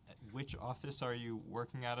 Which office are you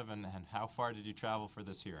working out of, and how far did you travel for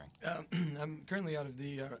this hearing? I'm currently out of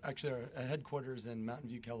the actually our headquarters in Mountain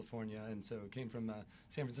View, California, and so came from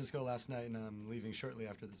San Francisco last night, and I'm leaving shortly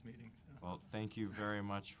after this meeting. So. Well, thank you very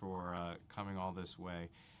much for coming all this way.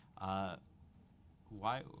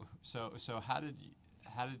 Why? So how did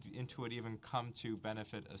Intuit even come to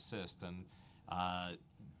Benefit Assist, and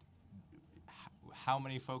how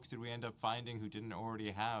many folks did we end up finding who didn't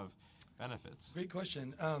already have benefits? Great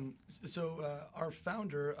question. Our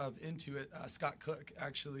founder of Intuit, Scott Cook,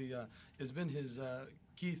 actually has been his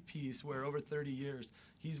key piece where over 30 years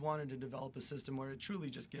he's wanted to develop a system where it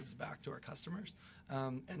truly just gives back to our customers.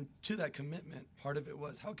 And to that commitment, part of it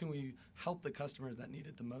was how can we help the customers that need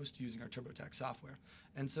it the most using our TurboTax software.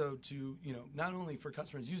 And so to, not only for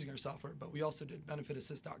customers using our software, but we also did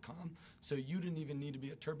benefitassist.com. So you didn't even need to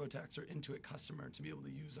be a TurboTax or Intuit customer to be able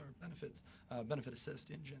to use our Benefit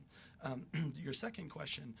Assist engine. Your second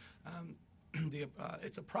question,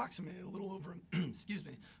 it's approximately a little over,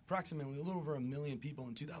 approximately a little over 1 million people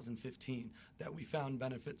in 2015 that we found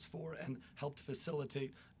benefits for and helped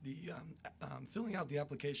facilitate the filling out the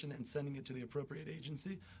application and sending it to the appropriate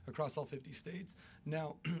agency across all 50 states.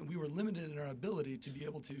 Now, we were limited in our ability to be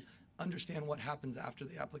able to understand what happens after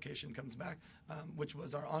the application comes back, which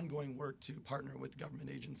was our ongoing work to partner with government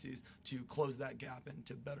agencies to close that gap and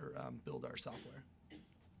to better build our software.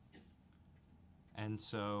 And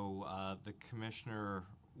so the commissioner,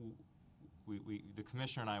 the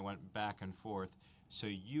commissioner and I went back and forth. So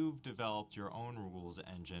you've developed your own rules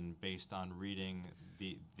engine based on reading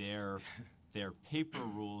their paper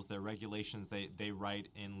rules, their regulations they write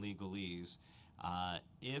in legalese.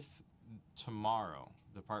 If tomorrow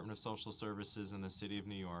the Department of Social Services in the City of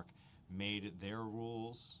New York made their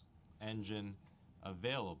rules engine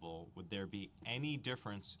available, would there be any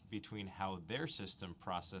difference between how their system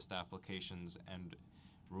processed applications and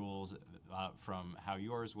rules from how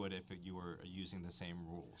yours would if you were using the same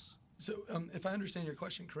rules? So if I understand your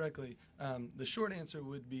question correctly, the short answer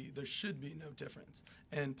would be there should be no difference.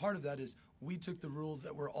 And part of that is we took the rules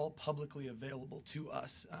that were all publicly available to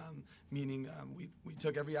us, meaning we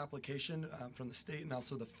took every application from the state and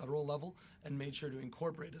also the federal level and made sure to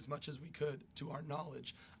incorporate as much as we could to our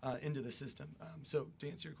knowledge into the system. So to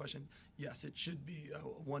answer your question, yes, it should be a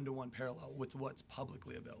one-to-one parallel with what's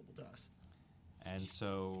publicly available to us. And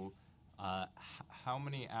so, how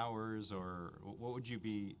many hours, or what would you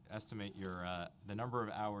estimate your the number of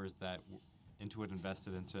hours that Intuit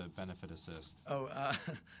invested into Benefit Assist? Oh,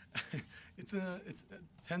 it's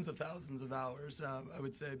tens of thousands of hours, I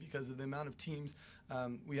would say, because of the amount of teams.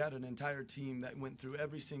 We had an entire team that went through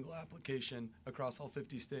every single application across all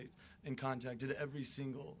 50 states and contacted every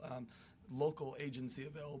single local agency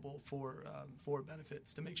available for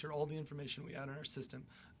benefits to make sure all the information we had in our system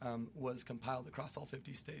was compiled across all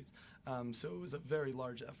 50 states. So it was a very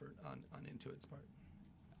large effort on Intuit's part.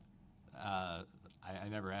 I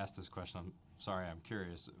never asked this question. I'm sorry, I'm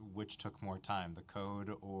curious. Which took more time, the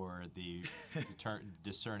code or the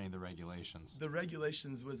discerning the regulations? The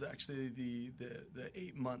regulations was actually the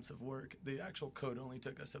 8 months of work. The actual code only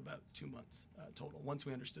took us about 2 months total, once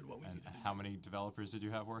we understood what we needed. And how many developers did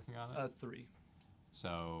you have working on it? 3.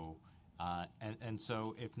 So,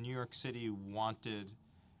 so if New York City wanted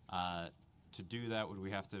to do that, would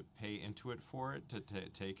we have to pay Intuit for it to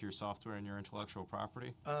take your software and your intellectual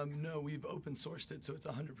property? No, we've open sourced it, so it's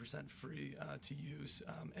 100% free to use.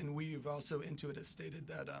 And we've also, Intuit has stated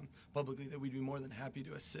that publicly that we'd be more than happy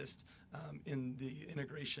to assist in the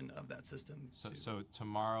integration of that system. So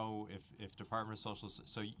tomorrow, if Department of Social,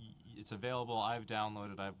 it's available. I've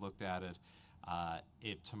downloaded. I've looked at it.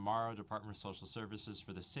 If tomorrow Department of Social Services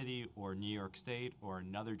for the city or New York State or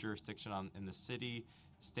another jurisdiction in the city,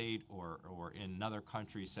 state, or in another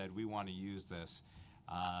country said we want to use this,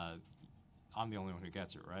 I'm the only one who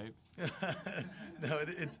gets it, right? No,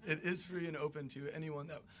 it is free and open to anyone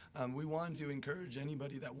that we want to encourage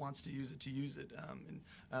anybody that wants to use it.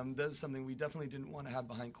 And that's something we definitely didn't want to have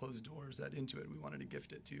behind closed doors at Intuit. We wanted to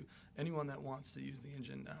gift it to anyone that wants to use the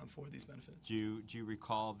engine for these benefits. Do you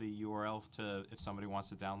recall the URL to if somebody wants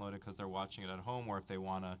to download it because they're watching it at home, or if they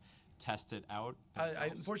want to test it out?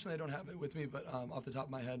 Unfortunately, I don't have it with me, but off the top of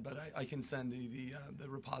my head. But I can send you the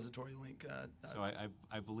repository link. So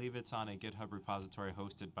I believe it's on a GitHub repository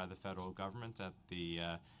hosted by the federal government at the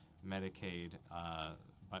Medicaid,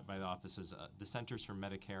 by the offices, the Centers for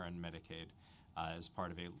Medicare and Medicaid, as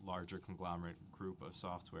part of a larger conglomerate group of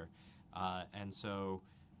software. And so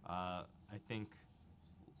I think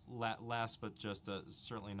last but just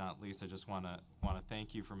certainly not least, I just want to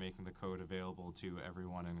thank you for making the code available to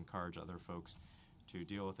everyone and encourage other folks to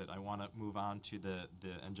deal with it. I want to move on to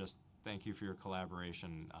and just thank you for your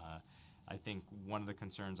collaboration. I think one of the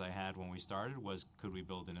concerns I had when we started was, could we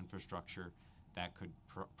build an infrastructure that could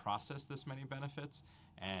process this many benefits?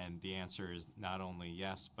 And the answer is not only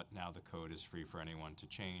yes, but now the code is free for anyone to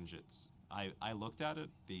change. I looked at it.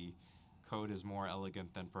 The code is more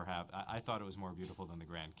elegant than perhaps I thought it was more beautiful than the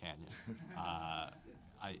Grand Canyon.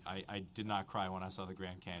 I did not cry when I saw the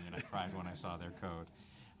Grand Canyon. I cried when I saw their code.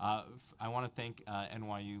 I want to thank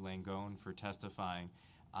NYU Langone for testifying.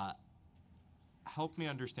 Help me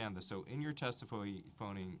understand this. So in your testimony,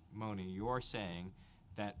 Moni, you are saying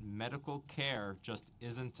that medical care just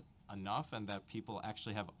isn't enough and that people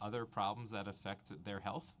actually have other problems that affect their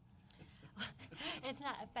health? It's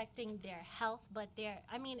not affecting their health, but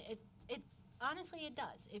honestly, it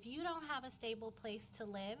does. If you don't have a stable place to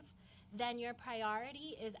live, then your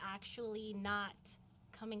priority is actually not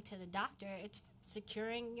coming to the doctor. It's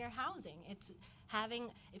securing your housing. It's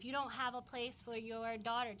if you don't have a place for your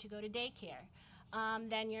daughter to go to daycare,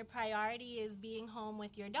 then your priority is being home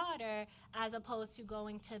with your daughter as opposed to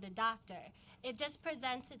going to the doctor. It just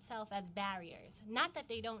presents itself as barriers. Not that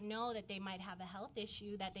they don't know that they might have a health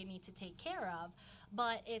issue that they need to take care of,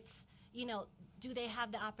 but it's, do they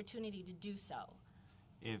have the opportunity to do so?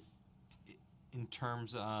 If, in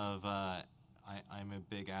terms of, I'm a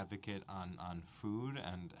big advocate on food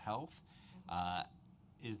and health.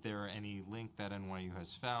 Is there any link that NYU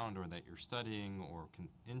has found or that you're studying or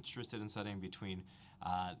interested in studying between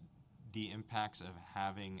the impacts of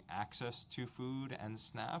having access to food and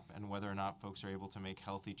SNAP and whether or not folks are able to make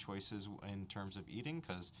healthy choices in terms of eating?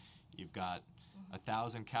 Because you've got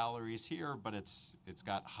 1,000 calories here, but it's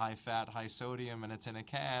got high fat, high sodium, and it's in a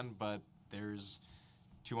can, but there's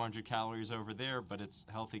 200 calories over there, but it's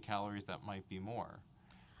healthy calories that might be more.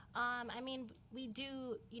 We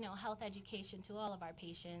do, health education to all of our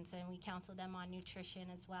patients, and we counsel them on nutrition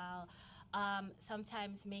as well.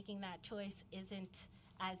 Sometimes making that choice isn't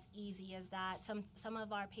as easy as that. Some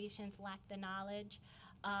of our patients lack the knowledge.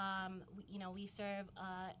 we serve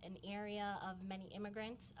an area of many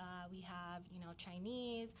immigrants. We have,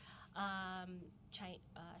 Chinese,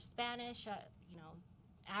 Spanish,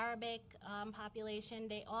 Arabic population.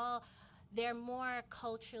 They're more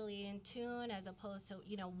culturally in tune as opposed to,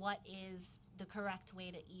 what is the correct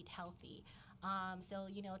way to eat healthy. So,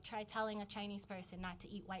 try telling a Chinese person not to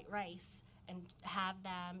eat white rice and have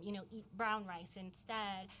them, eat brown rice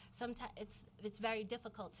instead. Sometimes it's very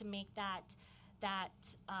difficult to make that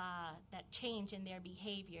change in their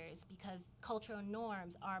behaviors because cultural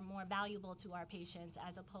norms are more valuable to our patients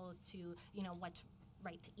as opposed to, what's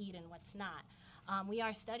right to eat and what's not. We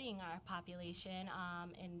are studying our population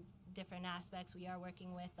in different aspects. We are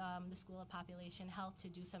working with the School of Population Health to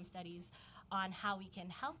do some studies on how we can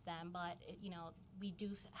help them, but we do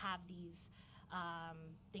have these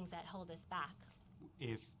things that hold us back.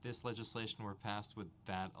 If this legislation were passed, would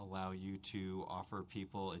that allow you to offer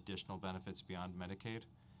people additional benefits beyond Medicaid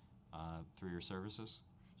through your services?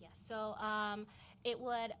 Yes, so it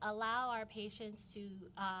would allow our patients to,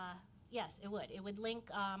 yes, it would. It would link,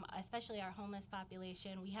 especially our homeless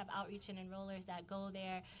population. We have outreach and enrollers that go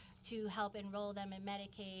there to help enroll them in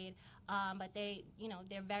Medicaid, but they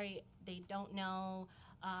don't know,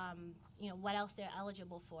 what else they're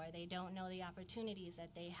eligible for. They don't know the opportunities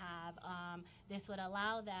that they have. This would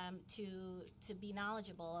allow them to be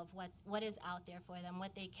knowledgeable of what is out there for them,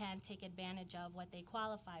 what they can take advantage of, what they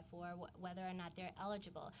qualify for, whether or not they're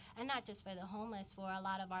eligible. And not just for the homeless, for a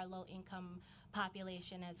lot of our low-income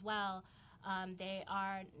population as well. They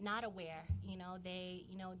are not aware.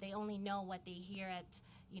 They only know what they hear at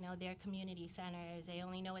their community centers. They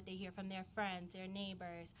only know what they hear from their friends, their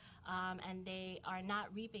neighbors, and they are not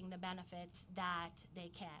reaping the benefits that they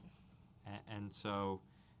can. And so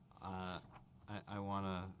I want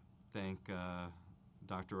to thank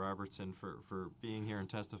Dr. Robertson for being here and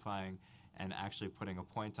testifying and actually putting a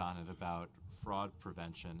point on it about fraud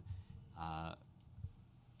prevention.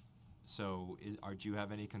 So do you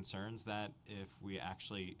have any concerns that if we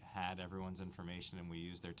actually had everyone's information and we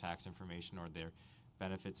used their tax information or their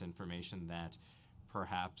benefits information, that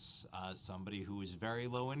perhaps somebody who is very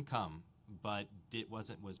low income but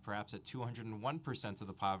was perhaps at 201% of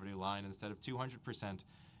the poverty line instead of 200%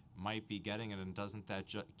 might be getting it, and doesn't that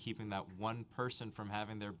keeping that one person from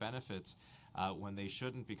having their benefits when they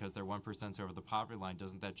shouldn't because they're 1% over the poverty line,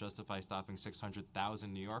 doesn't that justify stopping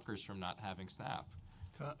 600,000 New Yorkers from not having SNAP?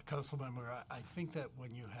 Councilmember, I think that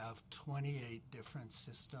when you have 28 different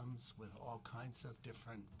systems with all kinds of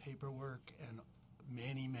different paperwork and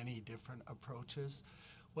many, many different approaches,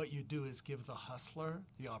 what you do is give the hustler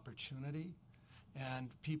the opportunity,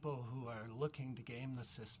 and people who are looking to game the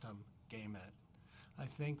system game it. I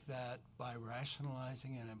think that by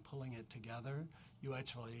rationalizing it and pulling it together, you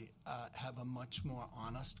actually have a much more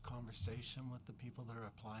honest conversation with the people that are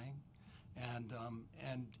applying.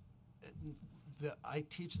 I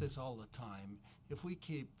teach this all the time. If we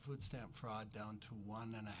keep food stamp fraud down to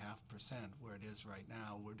 1.5%, where it is right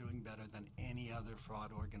now, we're doing better than any other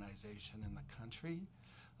fraud organization in the country.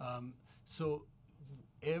 So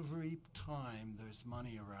every time there's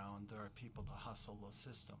money around, there are people to hustle the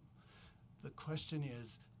system. The question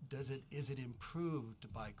is it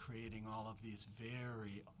improved by creating all of these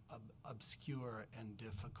very obscure and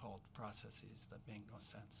difficult processes that make no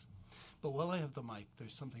sense? But while I have the mic,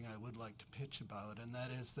 there's something I would like to pitch about, and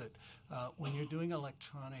that is that when you're doing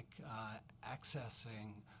electronic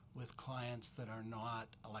accessing with clients that are not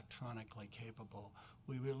electronically capable,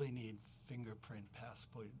 we really need fingerprint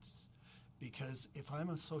passports. Because if I'm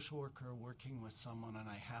a social worker working with someone and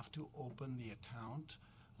I have to open the account,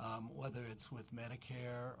 whether it's with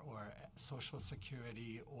Medicare or Social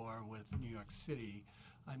Security or with New York City,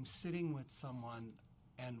 I'm sitting with someone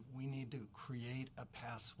and we need to create a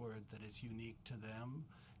password that is unique to them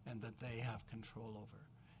and that they have control over.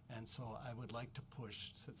 And so I would like to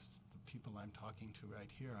push, since the people I'm talking to right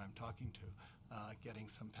here, I'm talking to, getting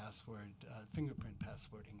some fingerprint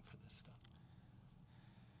passwording for this stuff.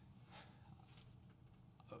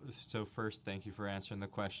 So first, thank you for answering the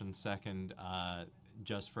question. Second,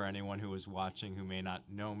 just for anyone who was watching who may not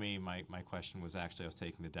know me, my question was actually I was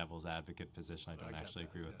taking the devil's advocate position. I don't actually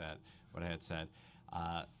agree with that, what I had said.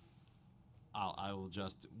 I will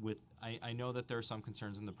just, I know that there are some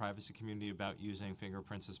concerns in the privacy community about using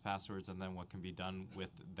fingerprints as passwords and then what can be done with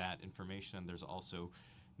that information. And there's also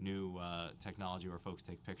new technology where folks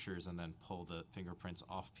take pictures and then pull the fingerprints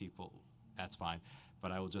off people. That's fine.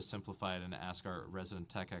 But I will just simplify it and ask our resident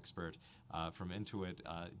tech expert from Intuit,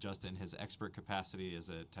 just in his expert capacity as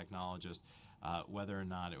a technologist, whether or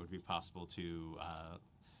not it would be possible to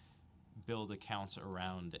build accounts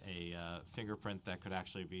around a fingerprint that could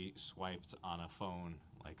actually be swiped on a phone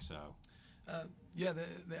like so? Yeah,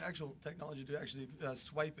 the actual technology to actually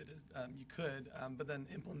swipe it is you could, but then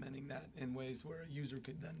implementing that in ways where a user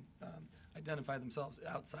could then identify themselves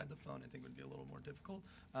outside the phone, I think would be a little more difficult.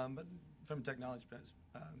 But from a technology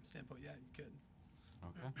standpoint, yeah, you could.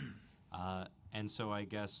 Okay. And so I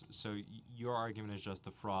guess, your argument is just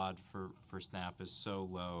the fraud for SNAP is so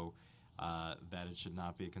low that it should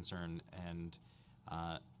not be a concern. And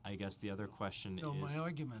I guess the other question is... No, my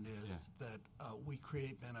argument is that we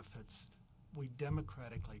create benefits, we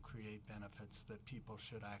democratically create benefits that people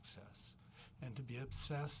should access. And to be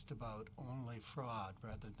obsessed about only fraud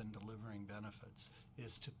rather than delivering benefits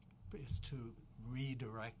is to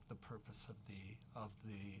redirect the purpose of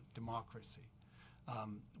the democracy.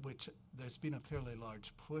 Which there's been a fairly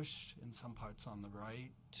large push in some parts on the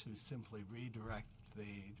right to simply redirect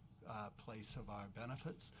the place of our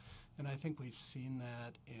benefits. And I think we've seen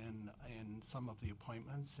that in some of the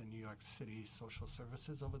appointments in New York City social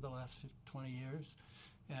services over the last 20 years.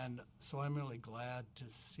 And so I'm really glad to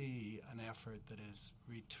see an effort that is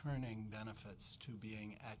returning benefits to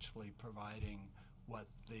being actually providing what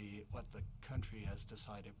the country has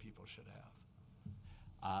decided people should have.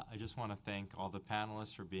 I just want to thank all the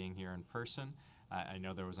panelists for being here in person. I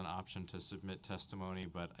know there was an option to submit testimony,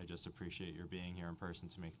 but I just appreciate your being here in person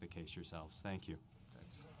to make the case yourselves. Thank you.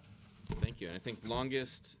 Thank you. And I think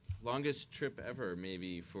longest trip ever,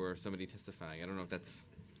 maybe, for somebody testifying. I don't know if that's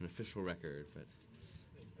an official record, but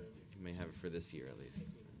you may have it for this year at least.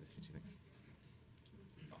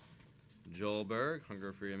 Joel Berg,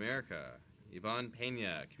 Hunger Free America. Yvonne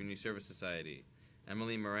Pena, Community Service Society.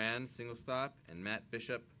 Emily Moran, Single Stop, and Matt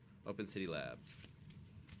Bishop, Open City Labs.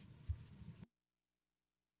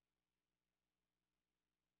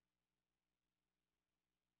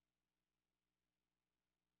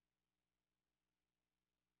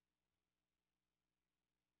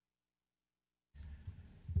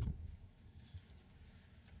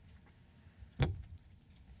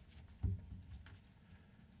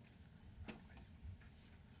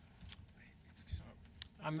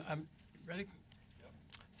 I'm ready.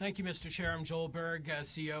 Thank you, Mr. Chair. I'm Joel Berg,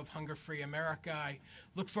 CEO of Hunger Free America. I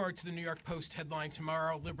look forward to the New York Post headline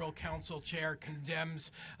tomorrow. Liberal Council Chair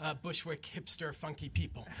condemns Bushwick hipster funky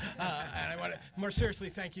people. And I want to more seriously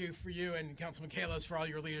thank you and Councilman Kallos for all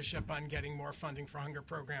your leadership on getting more funding for hunger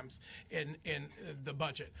programs in the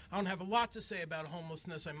budget. I don't have a lot to say about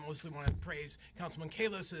homelessness. I mostly want to praise Councilman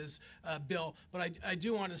Kalos's bill, but I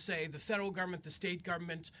do want to say the federal government, the state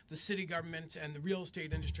government, the city government, and the real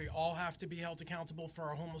estate industry all have to be held accountable for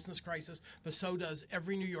our homelessness crisis, but so does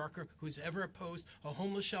every New Yorker who's ever opposed a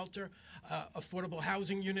homeless shelter, affordable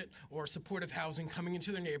housing unit, or supportive housing coming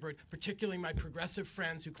into their neighborhood, particularly my progressive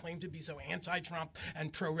friends who claim to be so anti-Trump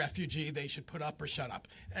and pro-refugee they should put up or shut up.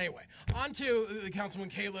 Anyway, on to Councilman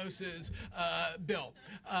Kalos's bill.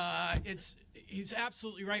 He's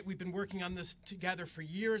absolutely right. We've been working on this together for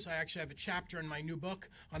years. I actually have a chapter in my new book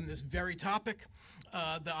on this very topic,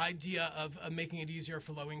 the idea of making it easier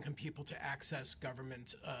for low-income people to access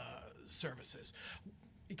government services.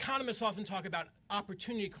 Economists often talk about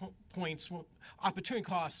opportunity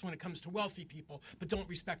costs when it comes to wealthy people, but don't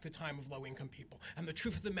respect the time of low-income people. And the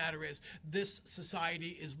truth of the matter is, this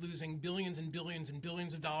society is losing billions and billions and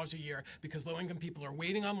billions of dollars a year because low-income people are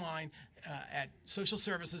waiting online at social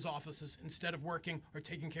services offices instead of working or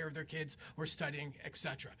taking care of their kids or studying,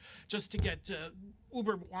 etc. Just to get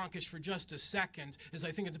uber wonkish for just a second, is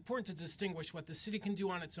I think it's important to distinguish what the city can do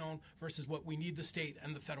on its own versus what we need the state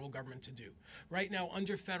and the federal government to do. Right now,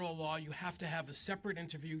 under federal law, you have to have a separate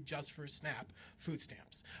interview just for SNAP food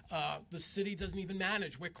stamps. The city doesn't even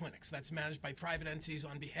manage WIC clinics. That's managed by private entities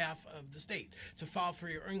on behalf of the state. To file for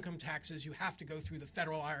your income taxes, you have to go through the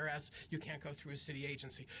federal IRS. You can't go through a city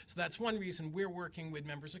agency. So that's one reason we're working with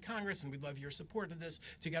members of Congress, and we'd love your support of this,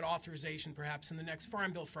 to get authorization perhaps in the next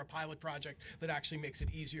Farm Bill for a pilot project that actually makes it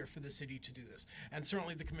easier for the city to do this. And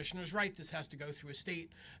certainly the commissioner's right, this has to go through a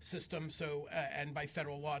state system, so and by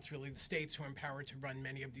federal law, it's really the states who are empowered to run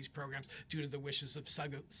many of these programs due to the wishes of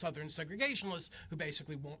Southern segregationists who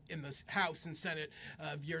basically won't, in the House and Senate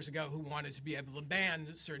years ago, who wanted to be able to ban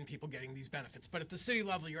certain people getting these benefits. But at the city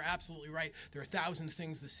level, you're absolutely right. There are 1,000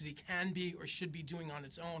 things the city can be or should be doing on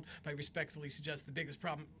its own. I respectfully suggest the biggest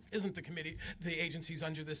problem isn't the agencies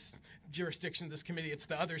under this jurisdiction, this committee. It's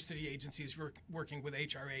the other city agencies working with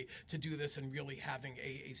HRA to do this and really having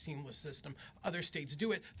a seamless system. Other states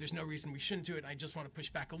do it. There's no reason we shouldn't do it. I just want to push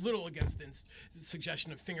back a little against the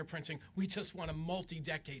suggestion of fingerprinting. We just want a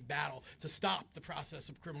multi-decade battle to stop the process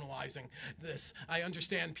of criminalizing this. I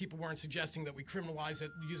understand people weren't suggesting that we criminalize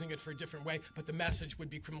it, using it for a different way, but the message would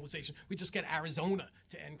be criminalization. We just get Arizona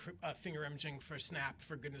to end finger imaging for SNAP,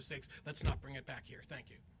 for goodness sakes. Let's not bring it back here. Thank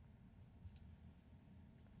you.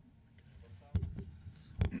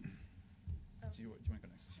 Do you want to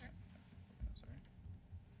go next? Sure.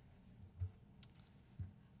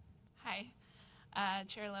 Sorry. Hi,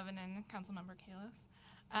 Chair Levin and Councilmember Kallos.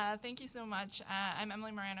 Thank you so much. I'm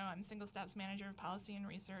Emily Moreno. I'm Single Steps Manager of Policy and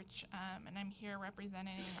Research, and I'm here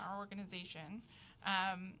representing our organization.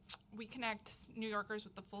 We connect New Yorkers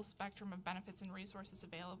with the full spectrum of benefits and resources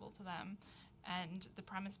available to them, and the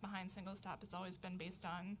premise behind Single Step has always been based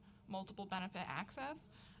on multiple benefit access,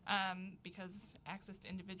 because accessed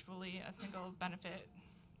individually, a single benefit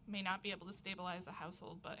may not be able to stabilize a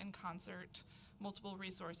household, but in concert, multiple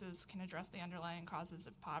resources can address the underlying causes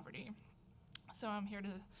of poverty. So I'm here to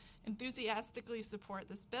enthusiastically support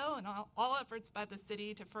this bill and all efforts by the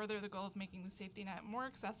city to further the goal of making the safety net more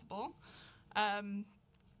accessible.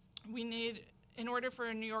 In order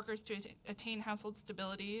for New Yorkers to attain household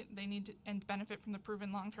stability, they need to and benefit from the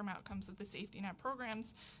proven long-term outcomes of the safety net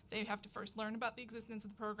programs. They have to first learn about the existence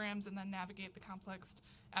of the programs and then navigate the complex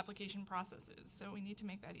application processes. So we need to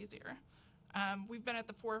make that easier. We've been at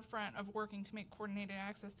the forefront of working to make coordinated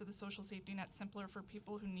access to the social safety net simpler for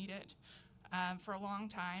people who need it. For a long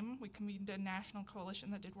time, we convened a national coalition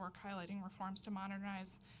that did work highlighting reforms to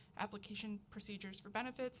modernize application procedures for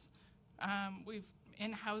benefits. We've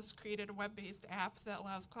in-house created a web-based app that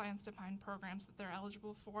allows clients to find programs that they're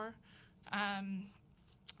eligible for. And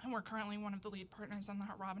we're currently one of the lead partners on the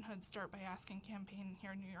Robin Hood Start by Asking campaign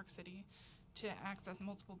here in New York City to access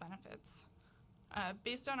multiple benefits.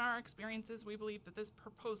 Based on our experiences, we believe that this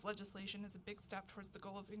proposed legislation is a big step towards the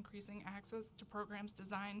goal of increasing access to programs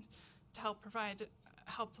designed to help provide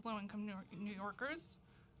help to low-income New Yorkers.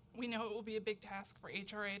 We know it will be a big task for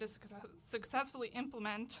HRA to successfully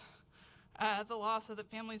implement the law so that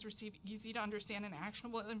families receive easy to understand and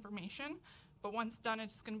actionable information, but once done,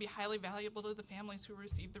 it's going to be highly valuable to the families who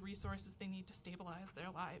receive the resources they need to stabilize their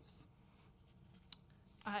lives.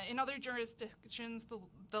 In other jurisdictions,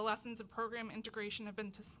 the lessons of program integration have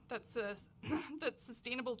been that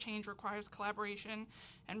sustainable change requires collaboration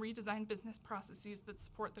and redesigned business processes that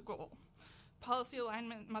support the goal. Policy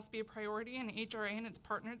alignment must be a priority, and HRA and its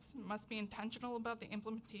partners must be intentional about the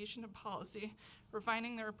implementation of policy,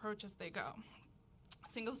 refining their approach as they go.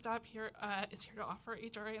 Single Stop here is here to offer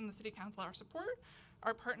HRA and the City Council our support,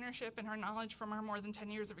 our partnership, and our knowledge from our more than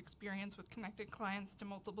 10 years of experience with connected clients to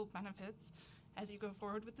multiple benefits as you go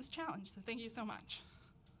forward with this challenge. So thank you so much.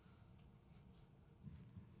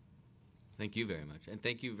 Thank you very much. And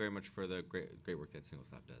thank you very much for the great work that Single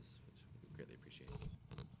Stop does, which we greatly appreciate.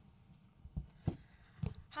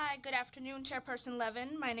 Hi, good afternoon, Chairperson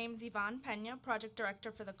Levin. My name is Yvonne Pena, Project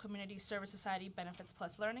Director for the Community Service Society Benefits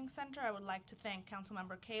Plus Learning Center. I would like to thank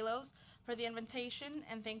Councilmember Kallos for the invitation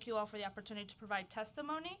and thank you all for the opportunity to provide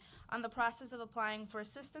testimony on the process of applying for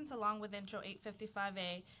assistance along with Intro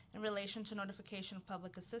 855A in relation to notification of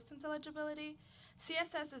public assistance eligibility.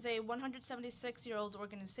 CSS is a 176-year-old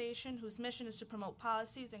organization whose mission is to promote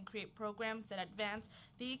policies and create programs that advance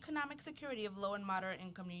the economic security of low and moderate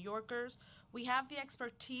income New Yorkers. We have the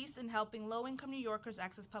expertise in helping low-income New Yorkers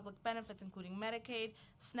access public benefits, including Medicaid,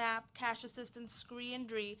 SNAP, cash assistance, SCREE and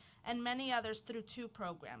DREE, and many others through two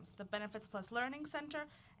programs, the Benefits Plus Learning Center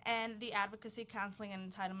and the Advocacy, Counseling,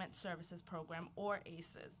 and Entitlement Services Program, or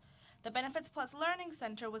ACES. The Benefits Plus Learning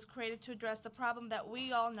Center was created to address the problem that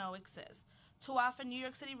we all know exists. Too often, New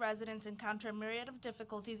York City residents encounter a myriad of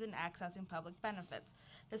difficulties in accessing public benefits.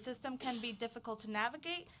 The system can be difficult to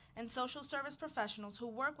navigate, and social service professionals who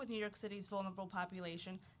work with New York City's vulnerable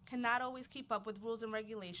population cannot always keep up with rules and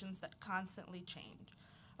regulations that constantly change.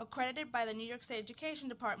 Accredited by the New York State Education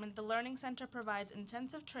Department, the Learning Center provides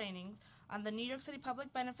intensive trainings on the New York City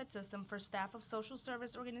public benefit system for staff of social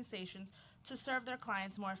service organizations to serve their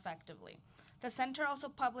clients more effectively. The center also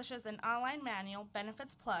publishes an online manual,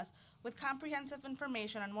 Benefits Plus, with comprehensive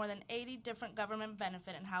information on more than 80 different government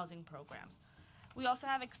benefit and housing programs. We also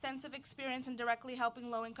have extensive experience in directly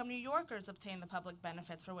helping low-income New Yorkers obtain the public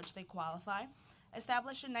benefits for which they qualify.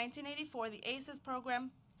 Established in 1984, the ACES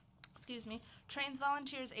program trains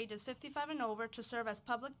volunteers ages 55 and over to serve as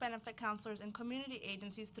public benefit counselors in community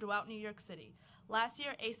agencies throughout New York City. Last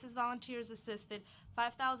year, ACES volunteers assisted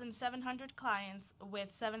 5,700 clients with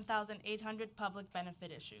 7,800 public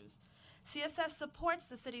benefit issues. CSS supports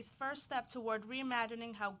the city's first step toward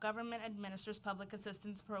reimagining how government administers public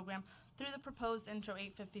assistance program through the proposed Intro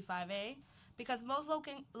 855A. Because most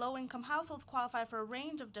low-income households qualify for a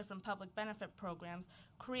range of different public benefit programs,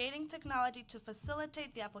 creating technology to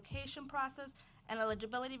facilitate the application process and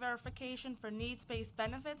eligibility verification for needs-based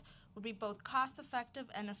benefits would be both cost-effective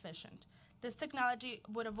and efficient. This technology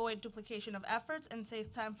would avoid duplication of efforts and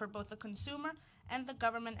save time for both the consumer and the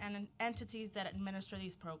government and entities that administer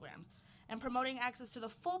these programs. And promoting access to the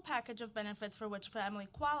full package of benefits for which families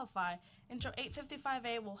qualify, Intro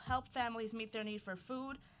 855A will help families meet their need for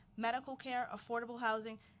food, medical care, affordable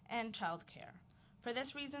housing, and child care. For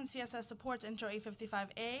this reason, CSS supports Intro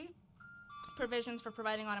 855A provisions for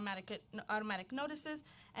providing automatic notices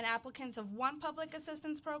and applicants of one public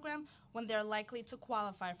assistance program when they're likely to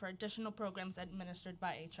qualify for additional programs administered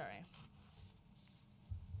by HRA.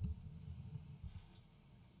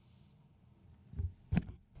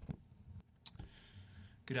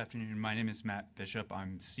 Good afternoon. My name is Matt Bishop.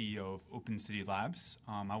 I'm CEO of Open City Labs.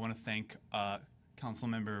 I want to thank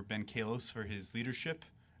Councilmember Ben Kallos for his leadership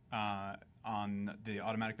on the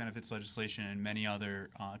automatic benefits legislation and many other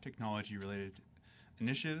technology-related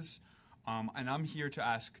initiatives. And I'm here to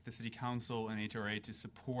ask the City Council and HRA to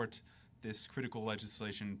support this critical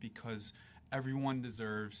legislation because everyone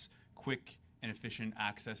deserves quick and efficient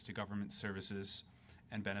access to government services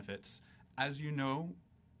and benefits. As you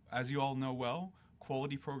all know well,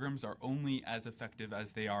 quality programs are only as effective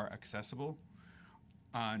as they are accessible.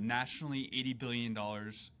 Nationally, $80 billion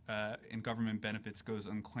in government benefits goes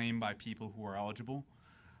unclaimed by people who are eligible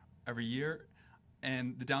every year.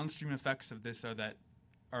 And the downstream effects of this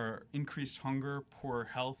are increased hunger, poor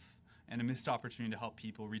health, and a missed opportunity to help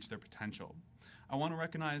people reach their potential. I want to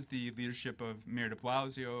recognize the leadership of Mayor de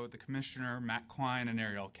Blasio, the Commissioner, Matt Klein, and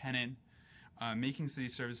Ariel Kennan. Making city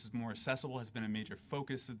services more accessible has been a major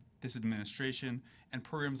focus of this administration, and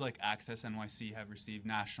programs like Access NYC have received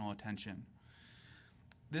national attention.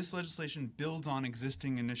 This legislation builds on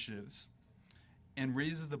existing initiatives and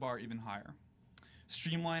raises the bar even higher.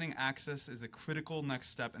 Streamlining access is a critical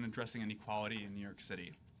next step in addressing inequality in New York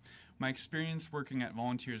City. My experience working at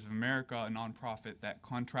Volunteers of America, a nonprofit that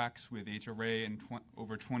contracts with HRA and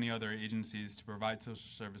over 20 other agencies to provide social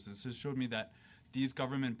services, has showed me that these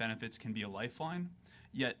government benefits can be a lifeline,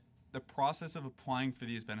 yet the process of applying for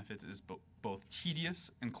these benefits is both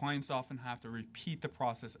tedious, and clients often have to repeat the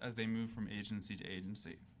process as they move from agency to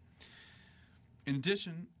agency. In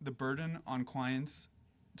addition, the burden on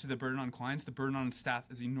staff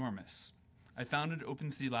is enormous. I founded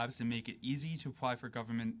Open City Labs to make it easy to apply for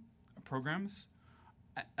government programs.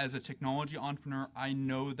 As a technology entrepreneur, I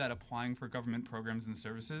know that applying for government programs and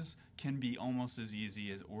services can be almost as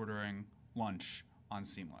easy as ordering lunch on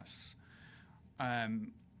Seamless.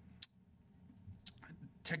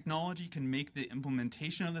 Technology can make the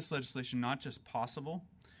implementation of this legislation not just possible,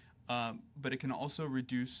 but it can also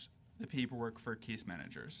reduce the paperwork for case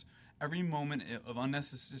managers. Every moment of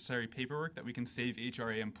unnecessary paperwork that we can save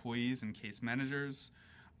HRA employees and case managers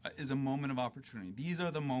is a moment of opportunity. These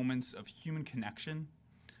are the moments of human connection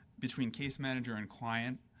between case manager and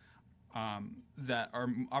client that are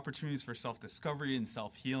opportunities for self-discovery and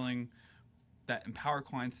self-healing that empower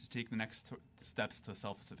clients to take the next steps to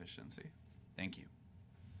self-sufficiency. Thank you.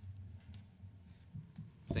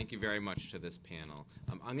 Thank you very much to this panel.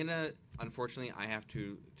 Unfortunately, I have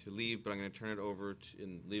to leave, but I'm going to turn it over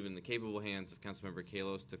and leave in the capable hands of Councilmember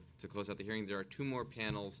Kallos to close out the hearing. There are two more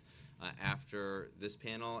panels after this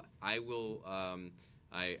panel. I will,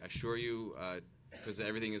 I assure you, because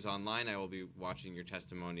everything is online, I will be watching your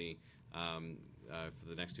testimony for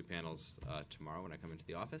the next two panels tomorrow when I come into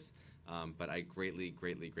the office. But I greatly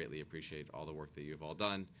appreciate all the work that you've all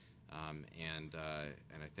done. And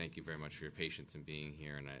I thank you very much for your patience in being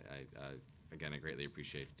here, and I greatly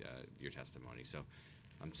appreciate your testimony. So,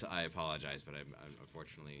 I apologize, but I'm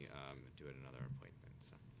unfortunately due at another appointment.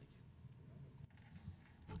 So,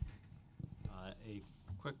 thank you.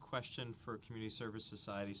 A quick question for Community Service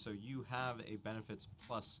Society. So you have a Benefits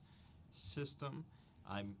Plus system.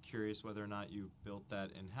 I'm curious whether or not you built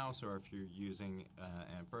that in-house or if you're using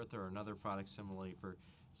Aunt Bertha or another product similarly for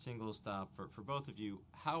single stop. For both of you,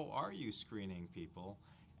 how are you screening people,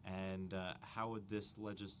 and how would this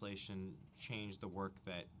legislation change the work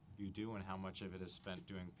that you do, and how much of it is spent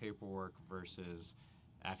doing paperwork versus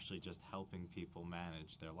actually just helping people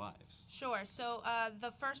manage their lives? Sure. So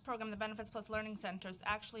the first program, the Benefits Plus Learning Center, is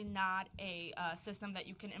actually not a system that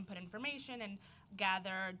you can input information and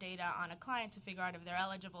gather data on a client to figure out if they're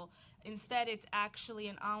eligible. Instead, it's actually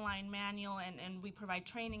an online manual, and we provide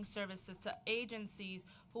training services to agencies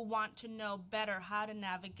who want to know better how to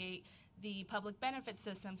navigate the public benefit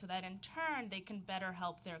system so that in turn they can better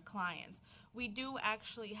help their clients. We do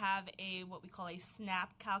actually have what we call a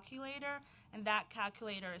SNAP calculator, and that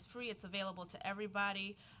calculator is free. It's available to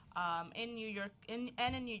everybody. In New York in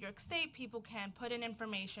New York State, people can put in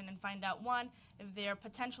information and find out, one, if they're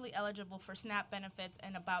potentially eligible for SNAP benefits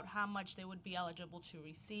and about how much they would be eligible to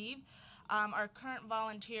receive. Our current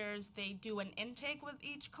volunteers, they do an intake with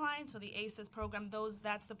each client. So the ACES program,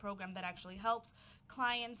 that's the program that actually helps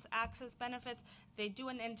clients access benefits. They do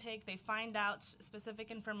an intake, they find out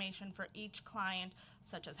specific information for each client,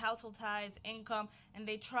 such as household ties, income, and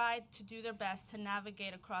they try to do their best to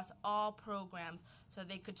navigate across all programs so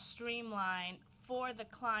they could streamline for the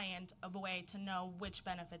client a way to know which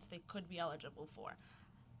benefits they could be eligible for.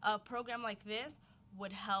 A program like this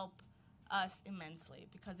would help us immensely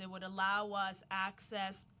because it would allow us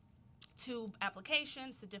access to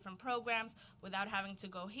applications, to different programs without having to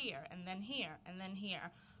go here and then here and then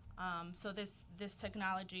here. So this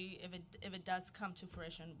technology, if it does come to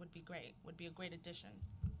fruition, would be great. Would be a great addition.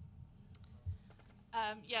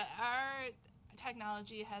 Yeah, our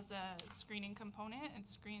technology has a screening component. It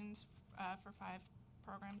screens for 5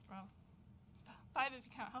 programs. Well, 5 if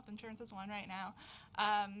you count health insurance as one right now.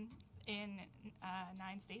 In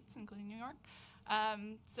 9 states, including New York.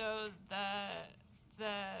 So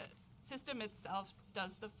the system itself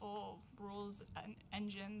does the full rules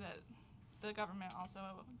engine that the government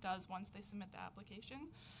also does once they submit the application.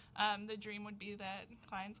 The dream would be that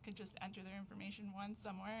clients could just enter their information once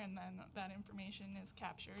somewhere, and then that information is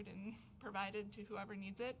captured and provided to whoever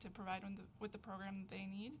needs it to provide with the program that they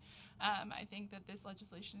need. I think that this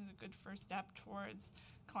legislation is a good first step towards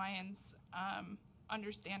clients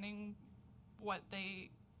understanding what they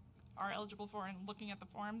are eligible for and looking at the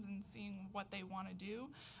forms and seeing what they want to do.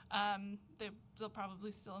 They'll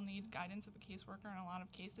probably still need guidance of a caseworker in a lot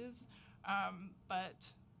of cases,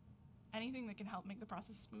 but anything that can help make the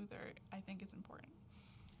process smoother, I think, is important.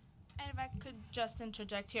 And if I could just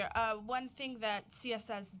interject here, one thing that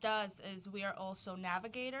CSS does is we are also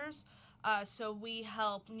navigators. So we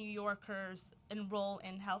help New Yorkers enroll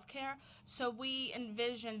in healthcare. So we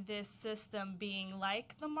envision this system being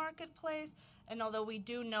like the marketplace. And although we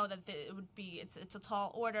do know that it's a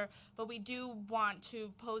tall order, but we do want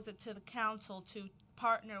to pose it to the council to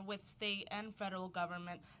partner with state and federal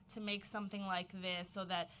government to make something like this so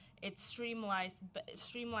that it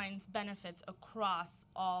streamlines benefits across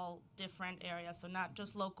all different areas. So not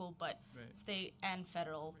just local, but state and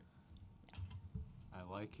federal. I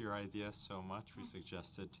like your idea so much. We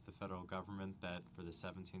suggested to the federal government that for the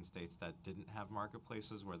 17 states that didn't have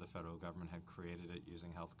marketplaces where the federal government had created it using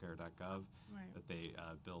healthcare.gov, that they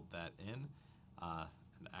build that in.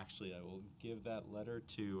 And actually, I will give that letter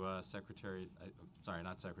to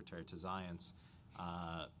to Zions,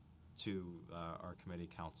 to our committee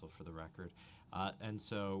council for the record. And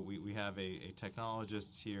so we have a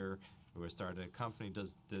technologist here who has started a company.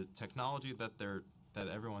 Does the technology that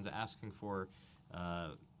everyone's asking for,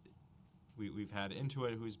 we've had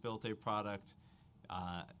Intuit who's built a product.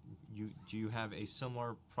 Do you have a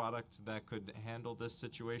similar product that could handle this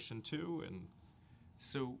situation too?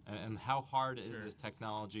 And how hard is this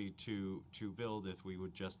technology to build if we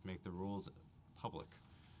would just make the rules public?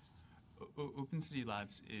 Open City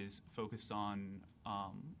Labs is focused on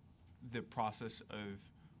the process of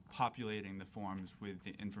populating the forms with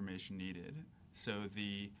the information needed. So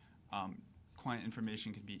the client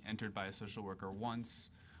information can be entered by a social worker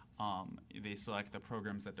once. They select the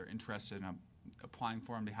programs that they're interested in applying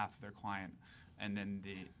for on behalf of their client, and then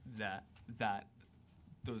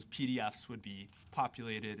those PDFs would be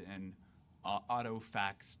populated and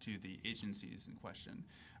auto-faxed to the agencies in question.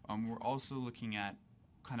 We're also looking at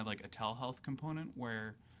kind of like a telehealth component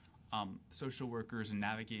where social workers and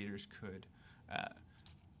navigators could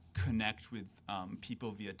connect with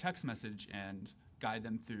people via text message and guide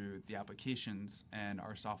them through the applications, and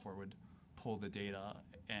our software would pull the data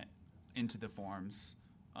into the forms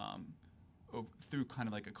through kind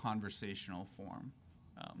of like a conversational form.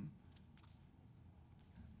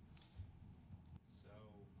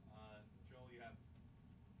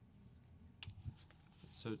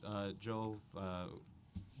 Joel,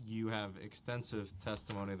 you have extensive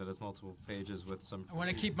testimony that has multiple pages with some. I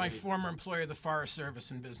want to keep my former employer, the Forest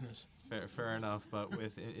Service, in business. Fair enough, but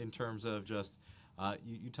in terms of just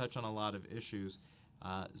you touch on a lot of issues.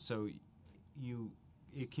 Can you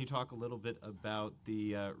talk a little bit about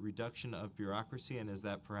the reduction of bureaucracy, and is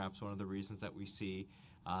that perhaps one of the reasons that we see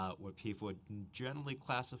what people would generally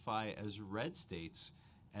classify as red states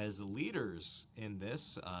as leaders in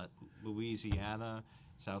this, Louisiana,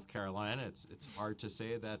 South Carolina, it's hard to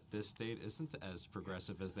say that this state isn't as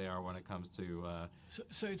progressive as they are when it comes to.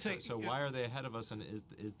 So why are they ahead of us, and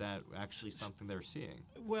is that actually something they're seeing?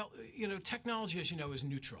 Well, technology, as you know, is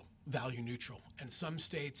neutral, value neutral, and some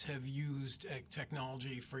states have used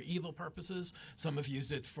technology for evil purposes. Some have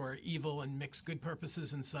used it for evil and mixed good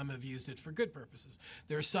purposes, and some have used it for good purposes.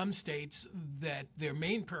 There are some states that their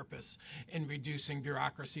main purpose in reducing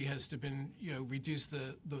bureaucracy has to been, reduce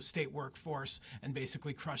the state workforce and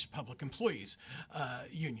basically crush public employees'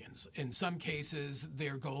 unions. In some cases,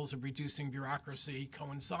 their goals of reducing bureaucracy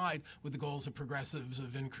coincide with the goals of progressives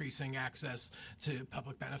of increasing access to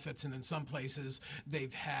public benefits. And in some places,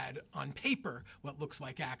 they've had on paper what looks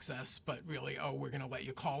like access, but really, we're going to let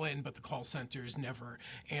you call in, but the call centers never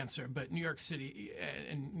answer. But New York City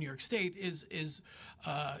and New York State is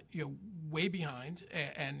way behind,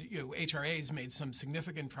 and HRA's made some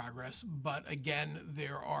significant progress. But again,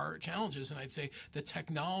 there are challenges, and I'd say the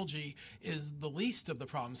technology is the least of the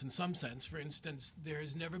problems in some sense. For instance, there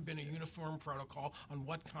has never been a uniform protocol on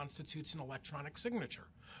what constitutes an electronic signature.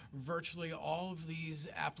 Virtually all of these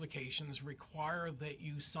applications require that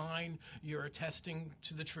you sign your attesting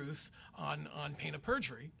to the truth on pain of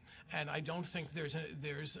perjury. And I don't think there's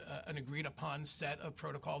an agreed upon set of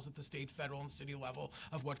protocols at the state, federal, and city level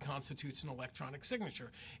of what constitutes an electronic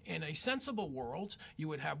signature. In a sensible world, you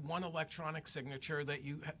would have one electronic signature that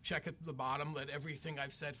you check at the bottom that everything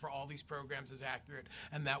I've said for all these programs is accurate,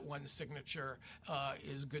 and that one signature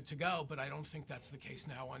is good to go. But I don't think that's the case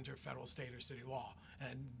now under federal, state, or city law.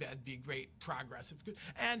 And that'd be great progress.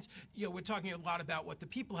 And we're talking a lot about what the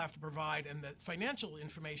people have to provide and the financial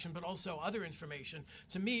information, but also other information.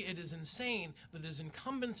 To me, it is insane that it is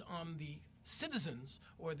incumbent on the citizens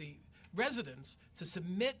or the residents to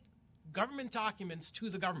submit government documents to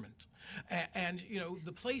the government. And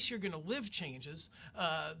the place you're going to live changes,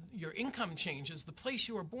 your income changes, the place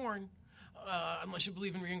you were born, unless you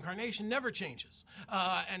believe in reincarnation, never changes.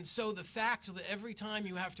 And so the fact that every time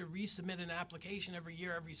you have to resubmit an application every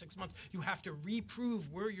year, every 6 months, you have to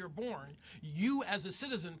reprove where you're born, you as a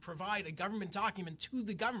citizen provide a government document to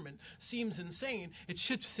the government, seems insane. It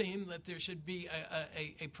should seem that there should be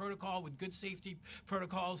a protocol with good safety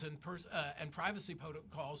protocols and privacy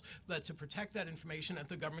protocols that to protect that information, and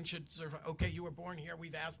the government should sort of, okay, you were born here,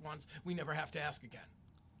 we've asked once, we never have to ask again.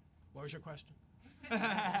 What was your question?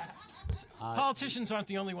 Politicians aren't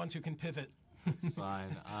the only ones who can pivot. It's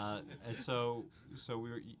fine. And so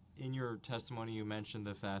we were, in your testimony, you mentioned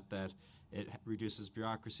the fact that it reduces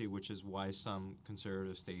bureaucracy, which is why some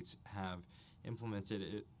conservative states have implemented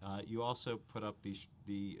it. You also put up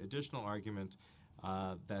the additional argument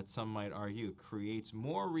that some might argue creates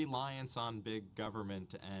more reliance on big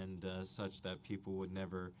government and such that people would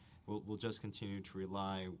never. We'll just continue to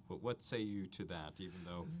rely. What say you to that? Even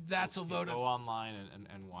though that's a load of go online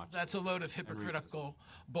and watch. That's a load of hypocritical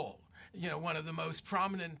bull. One of the most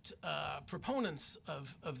prominent proponents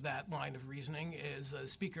of that line of reasoning is the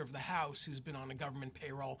Speaker of the House, who's been on a government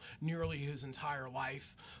payroll nearly his entire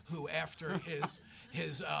life, who after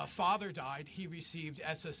his father died, he received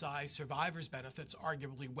SSI survivors benefits,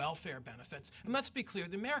 arguably welfare benefits. And let's be clear,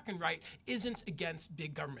 the American right isn't against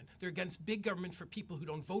big government. They're against big government for people who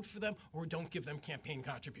don't vote for them or don't give them campaign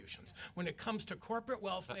contributions. When it comes to corporate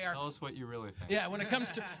welfare, tell us what you really think. Yeah, when it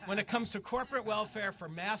comes to corporate welfare for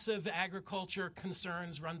massive agriculture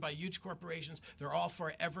concerns run by huge corporations, they're all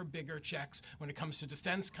for ever bigger checks. When it comes to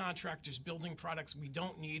defense contractors building products we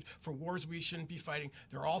don't need for wars we shouldn't be fighting,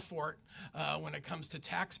 they're all for it. When it comes to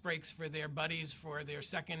tax breaks for their buddies for their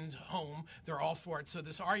second home, they're all for it. So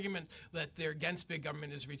this argument that they're against big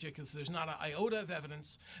government is ridiculous. There's not an iota of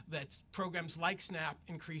evidence that programs like SNAP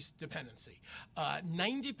increase dependency.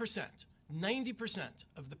 90%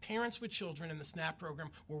 of the parents with children in the SNAP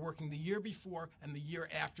program were working the year before and the year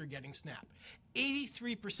after getting SNAP.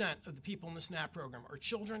 83% of the people in the SNAP program are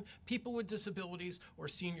children, people with disabilities, or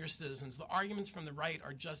senior citizens. The arguments from the right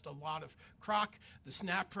are just a lot of crock. The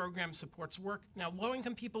SNAP program supports work. Now,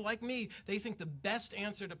 low-income people like me, they think the best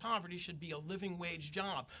answer to poverty should be a living wage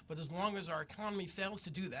job. But as long as our economy fails to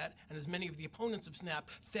do that, and as many of the opponents of SNAP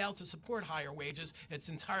fail to support higher wages, it's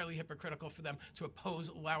entirely hypocritical for them to oppose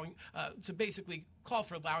allowing, to basically call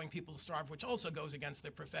for allowing people to starve, which also goes against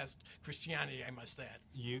their professed Christianity, I must add.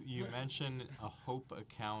 You mentioned a HOPE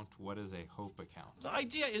account. What is a HOPE account? The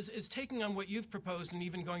idea is taking on what you've proposed and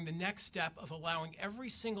even going the next step of allowing every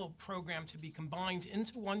single program to be combined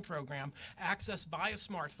into one program, accessed by a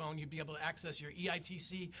smartphone. You'd be able to access your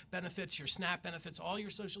EITC benefits, your SNAP benefits, all your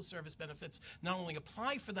social service benefits, not only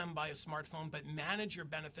apply for them by a smartphone, but manage your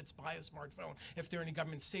benefits by a smartphone. If there are any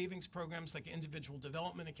government savings programs like an individual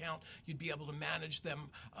development account, you'd be able to manage them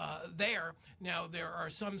there. Now, there are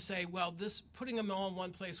some say, well, this putting them all in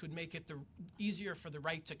one place would make it easier for the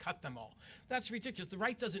right to cut them all. That's ridiculous. The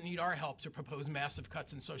right doesn't need our help to propose massive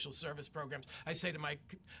cuts in social service programs. I say to my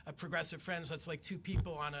progressive friends, that's like two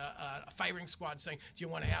people on a firing squad saying, do you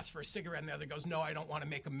want to ask for a cigarette? And the other goes, no, I don't want to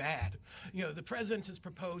make them mad. You know, the president has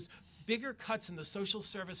proposed bigger cuts in the social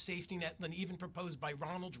service safety net than even proposed by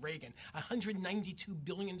Ronald Reagan, $192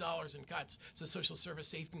 billion in cuts to social service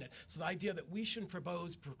safety net. So the idea that we shouldn't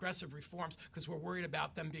propose progressive reforms because we're worried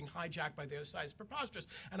about them being hijacked by the other side is preposterous.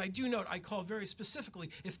 And I do note, I call very specifically,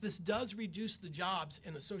 if this does reduce the jobs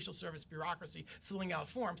in the social service bureaucracy filling out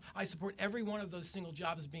forms, I support every one of those single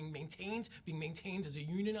jobs being maintained as a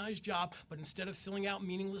unionized job, but instead of filling out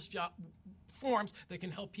meaningless forms, they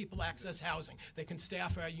can help people access housing. They can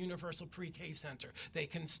staff a universal pre-K center. They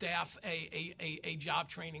can staff a job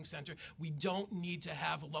training center. We don't need to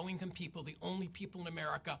have low-income people, the only people in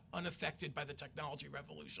America unaffected by the technology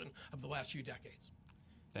revolution of the last few decades.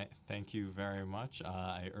 Thank you very much.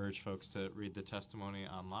 I urge folks to read the testimony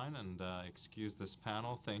online and excuse this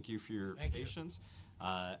panel. Thank you for your patience.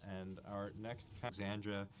 And our next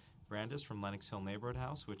Alexandra Brandis from Lenox Hill Neighborhood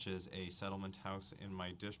House, which is a settlement house in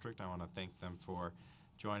my district. I want to thank them for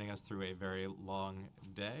joining us through a very long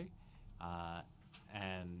day.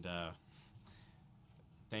 And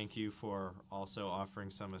thank you for also offering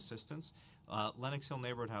some assistance. Lenox Hill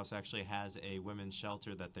Neighborhood House actually has a women's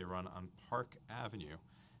shelter that they run on Park Avenue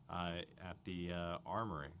at the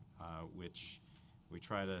Armory, which we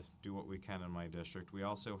try to do what we can in my district. We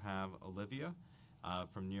also have Olivia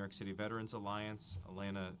from New York City Veterans Alliance,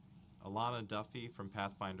 Alana Duffy from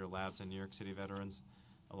Pathfinder Labs and New York City Veterans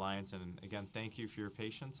Alliance. And again, thank you for your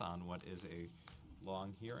patience on what is a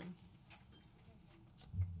long hearing.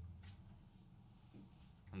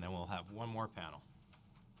 And then we'll have one more panel.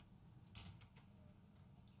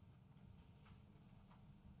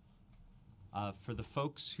 For the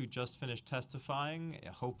folks who just finished testifying,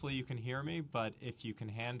 hopefully you can hear me, but if you can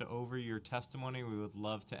hand over your testimony, we would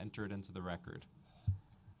love to enter it into the record.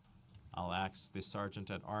 I'll ask the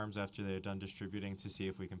sergeant at arms after they're done distributing to see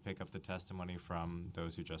if we can pick up the testimony from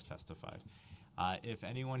those who just testified. If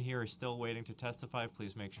anyone here is still waiting to testify,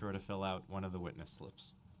 please make sure to fill out one of the witness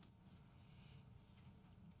slips.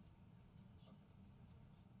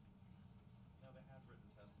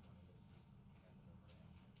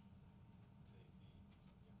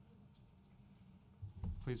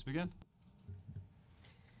 Please begin.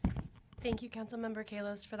 Thank you, Councilmember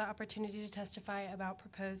Kallos, for the opportunity to testify about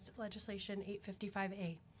proposed legislation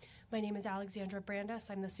 855A. My name is Alexandra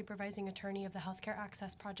Brandis. I'm the supervising attorney of the Healthcare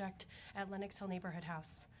Access Project at Lenox Hill Neighborhood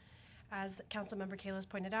House. As Councilmember Kallos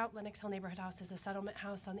pointed out, Lenox Hill Neighborhood House is a settlement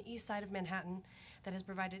house on the east side of Manhattan that has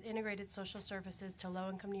provided integrated social services to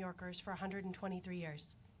low-income New Yorkers for 123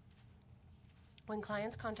 years. When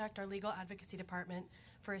clients contact our legal advocacy department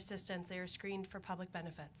for assistance, they are screened for public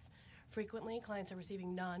benefits. Frequently, clients are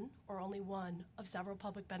receiving none or only one of several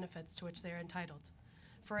public benefits to which they are entitled.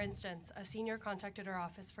 For instance, a senior contacted our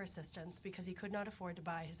office for assistance because he could not afford to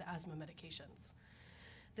buy his asthma medications.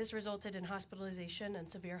 This resulted in hospitalization and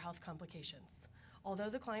severe health complications. Although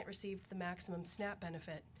the client received the maximum SNAP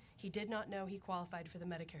benefit, he did not know he qualified for the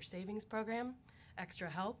Medicare Savings Program, Extra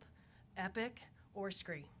Help, EPIC, or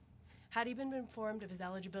SCREE. Had he been informed of his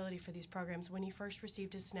eligibility for these programs when he first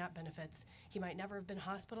received his SNAP benefits, he might never have been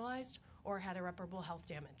hospitalized or had irreparable health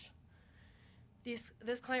damage.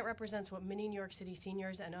 This client represents what many New York City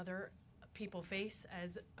seniors and other people face,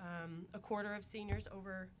 as a quarter of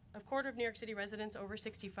New York City residents over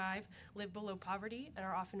 65 live below poverty and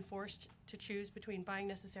are often forced to choose between buying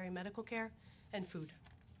necessary medical care and food.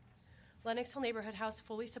 Lenox Hill Neighborhood House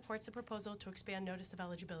fully supports the proposal to expand notice of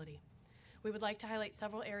eligibility. We would like to highlight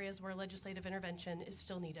several areas where legislative intervention is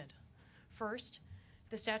still needed. First,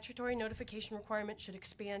 the statutory notification requirement should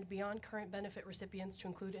expand beyond current benefit recipients to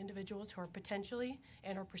include individuals who are potentially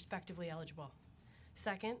and or prospectively eligible.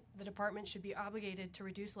 Second, the department should be obligated to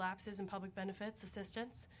reduce lapses in public benefits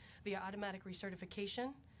assistance via automatic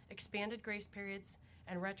recertification, expanded grace periods,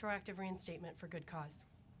 and retroactive reinstatement for good cause.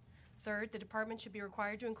 Third, the department should be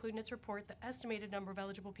required to include in its report the estimated number of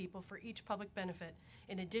eligible people for each public benefit,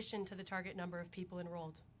 in addition to the target number of people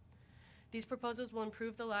enrolled. These proposals will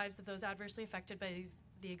improve the lives of those adversely affected by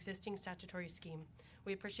the existing statutory scheme.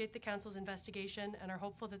 We appreciate the Council's investigation and are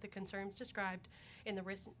hopeful that the concerns described in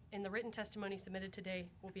the written testimony submitted today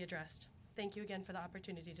will be addressed. Thank you again for the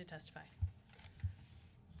opportunity to testify.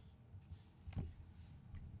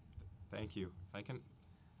 Thank you. If I can,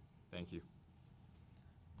 thank you.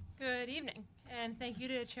 Good evening, and thank you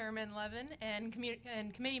to Chairman Levin and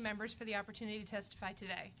committee members for the opportunity to testify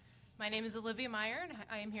today. My name is Olivia Meyer, and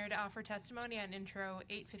I am here to offer testimony on Intro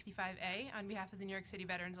 855A on behalf of the New York City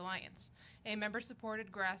Veterans Alliance, a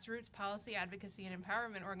member-supported grassroots policy advocacy and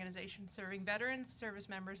empowerment organization serving veterans, service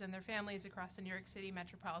members, and their families across the New York City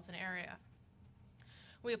metropolitan area.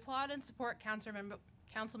 We applaud and support Councilmember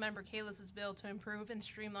Kallos' bill to improve and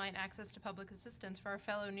streamline access to public assistance for our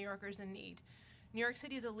fellow New Yorkers in need. New York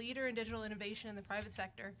City is a leader in digital innovation in the private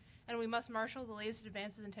sector, and we must marshal the latest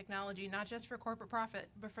advances in technology not just for corporate profit,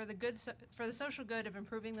 but for the social good of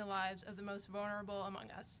improving the lives of the most vulnerable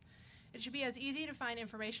among us. It should be as easy to find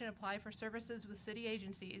information and apply for services with city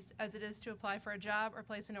agencies as it is to apply for a job or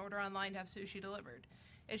place an order online to have sushi delivered.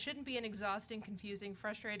 It shouldn't be an exhausting, confusing,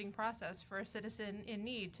 frustrating process for a citizen in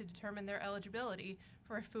need to determine their eligibility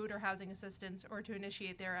for food or housing assistance or to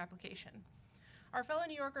initiate their application. Our fellow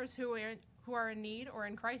New Yorkers who are in need or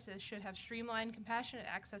in crisis should have streamlined, compassionate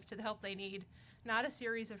access to the help they need, not a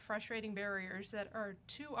series of frustrating barriers that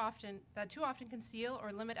too often conceal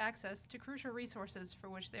or limit access to crucial resources for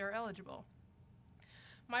which they are eligible.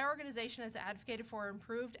 My organization has advocated for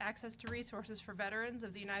improved access to resources for veterans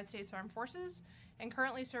of the United States Armed Forces and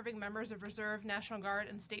currently serving members of Reserve, National Guard,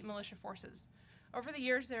 and state militia forces. Over the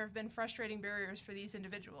years, there have been frustrating barriers for these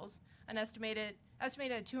individuals, an estimated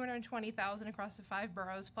 220,000 across the 5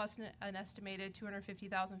 boroughs, plus an estimated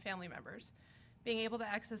 250,000 family members, being able to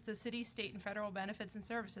access the city, state, and federal benefits and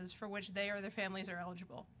services for which they or their families are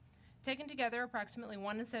eligible. Taken together, approximately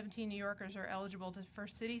 1 in 17 New Yorkers are eligible for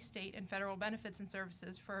city, state, and federal benefits and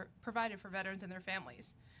services provided for veterans and their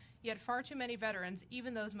families. Yet far too many veterans,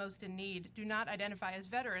 even those most in need, do not identify as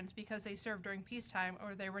veterans because they served during peacetime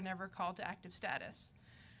or they were never called to active status.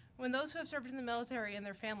 When those who have served in the military and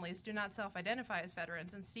their families do not self-identify as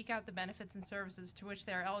veterans and seek out the benefits and services to which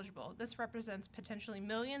they are eligible, this represents potentially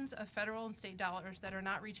millions of federal and state dollars that are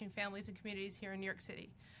not reaching families and communities here in New York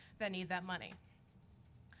City that need that money.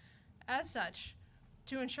 As such,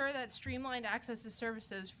 to ensure that streamlined access to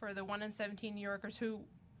services for the 1 in 17 New Yorkers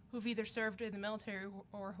who've either served in the military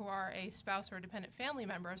or who are a spouse or a dependent family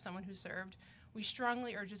member of someone who served, we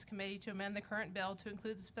strongly urge this committee to amend the current bill to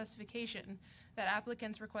include the specification that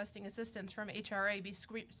applicants requesting assistance from HRA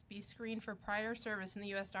be screened for prior service in the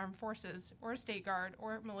U.S. Armed Forces or State Guard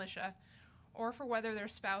or militia, or for whether their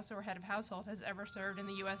spouse or head of household has ever served in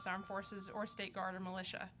the U.S. Armed Forces or State Guard or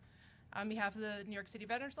militia. On behalf of the New York City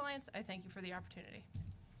Veterans Alliance, I thank you for the opportunity.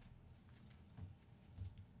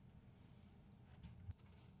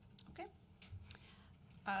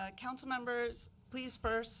 Council members, please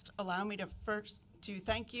first allow me to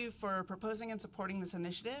thank you for proposing and supporting this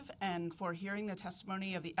initiative and for hearing the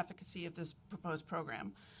testimony of the efficacy of this proposed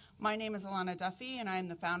program. My name is Alana Duffy, and I am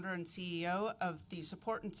the founder and CEO of the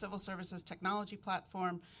support and civil services technology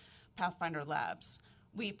platform, Pathfinder Labs.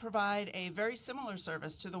 We provide a very similar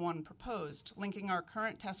service to the one proposed, linking our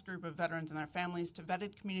current test group of veterans and their families to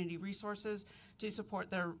vetted community resources to support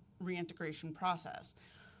their reintegration process.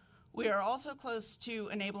 We are also close to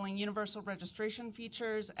enabling universal registration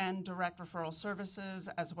features and direct referral services,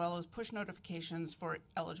 as well as push notifications for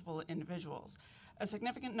eligible individuals. A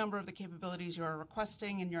significant number of the capabilities you are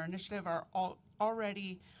requesting in your initiative are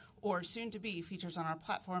already or soon to be features on our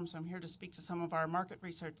platform, so I'm here to speak to some of our market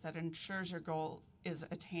research that ensures your goal is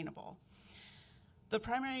attainable. The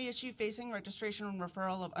primary issue facing registration and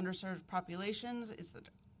referral of underserved populations is that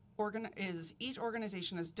each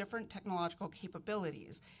organization has different technological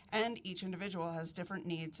capabilities, and each individual has different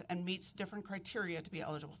needs and meets different criteria to be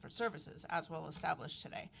eligible for services, as well established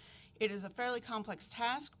today. It is a fairly complex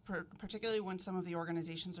task, particularly when some of the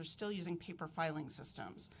organizations are still using paper filing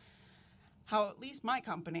systems. How at least my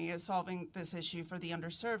company is solving this issue for the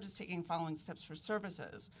underserved is taking following steps for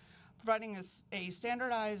services. Providing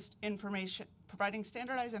standardized information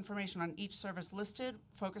on each service listed,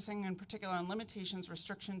 focusing in particular on limitations,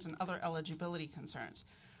 restrictions, and other eligibility concerns.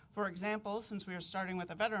 For example, since we are starting with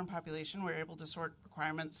a veteran population, we're able to sort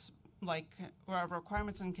requirements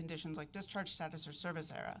and conditions like discharge status or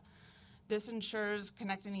service era. This ensures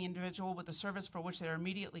connecting the individual with the service for which they are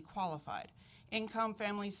immediately qualified. Income,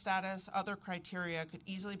 family status, other criteria could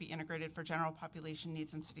easily be integrated for general population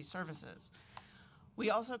needs and city services. We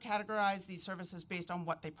also categorize these services based on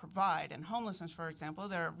what they provide. In homelessness, for example,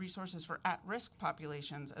 there are resources for at-risk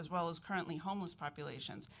populations as well as currently homeless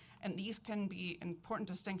populations, and these can be important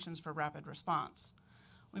distinctions for rapid response.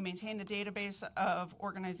 We maintain the database of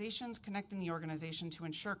organizations, connecting the organization to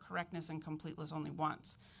ensure correctness and completeness only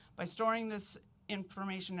once. By storing this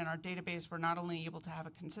information in our database, we're not only able to have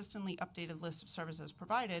a consistently updated list of services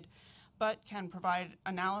provided, but can provide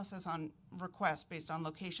analysis on requests based on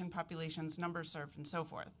location, populations, numbers served, and so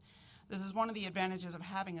forth. This is one of the advantages of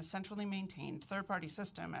having a centrally maintained third-party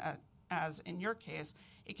system, as in your case,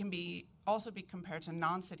 it can also be compared to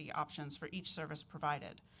non-city options for each service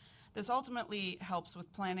provided. This ultimately helps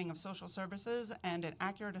with planning of social services and an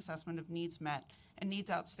accurate assessment of needs met and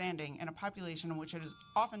needs outstanding in a population in which it is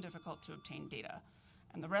often difficult to obtain data.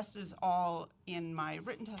 And the rest is all in my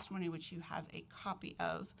written testimony, which you have a copy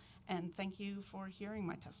of. And thank you for hearing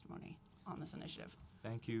my testimony on this initiative.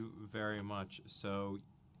 Thank you very much. So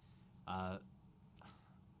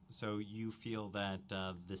you feel that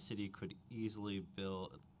the city could easily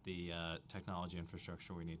build the technology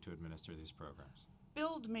infrastructure we need to administer these programs?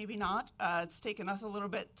 Build, maybe not. It's taken us a little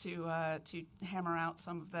bit to hammer out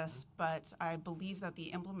some of this, but I believe that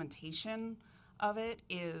the implementation of it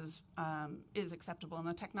is acceptable, and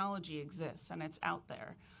the technology exists, and it's out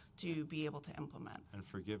there to be able to implement. And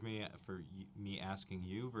forgive me for me asking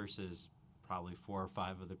you versus probably 4 or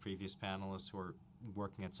 5 of the previous panelists who are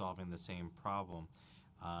working at solving the same problem.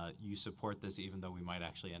 You support this even though we might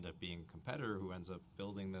actually end up being a competitor who ends up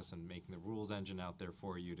building this and making the rules engine out there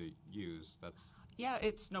for you to use. Yeah,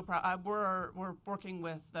 it's no problem. We're working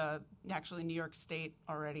with actually New York State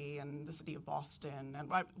already and the city of Boston,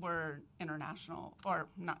 and we're international, or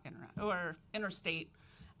not international, or interstate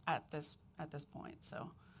at this point.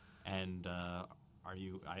 So. And are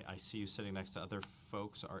you? I see you sitting next to other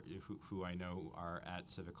folks who I know are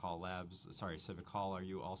at Civic Hall Labs. Sorry, Civic Hall. Are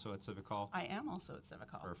you also at Civic Hall? I am also at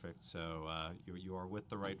Civic Hall. Perfect. So you are with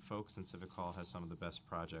the right folks, and Civic Hall has some of the best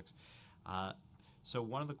projects. So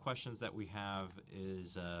one of the questions that we have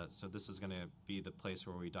is, so this is going to be the place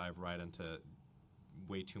where we dive right into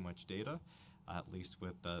way too much data, at least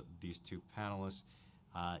with these 2 panelists.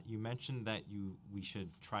 You mentioned that we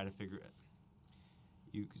should try to figure.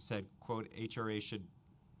 You said, quote, HRA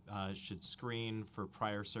should screen for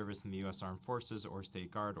prior service in the U.S. Armed Forces or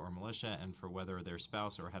State Guard or militia, and for whether their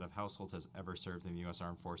spouse or head of household has ever served in the U.S.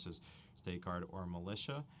 Armed Forces, State Guard, or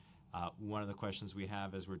militia. One of the questions we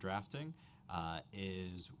have as we're drafting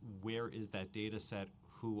is, where is that data set?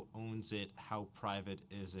 Who owns it? How private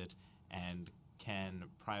is it? And can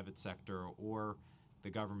private sector or the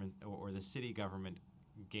government or the city government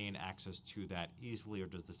gain access to that easily, or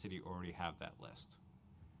does the city already have that list?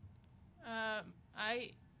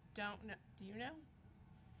 I don't know. Do you know?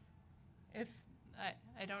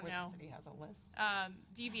 I don't know. The city has a list.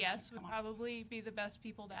 DVS would probably be the best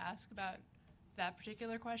people to ask about that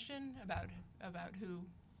particular question, about who.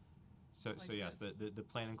 So yes, the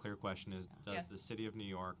plain and clear question is, does the city of New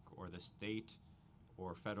York or the state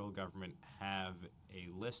or federal government have a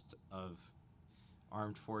list of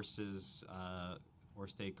armed forces or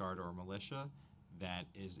State Guard or militia that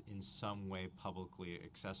is in some way publicly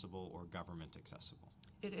accessible or government accessible?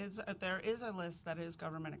 It is. There is a list that is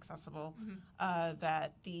government accessible.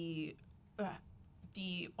 That the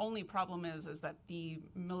only problem is that the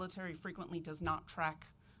military frequently does not track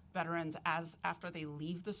veterans as after they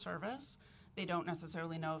leave the service. They don't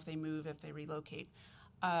necessarily know if they move, if they relocate.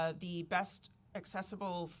 The best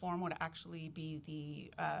accessible form would actually be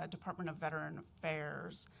the Department of Veteran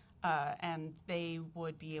Affairs, and they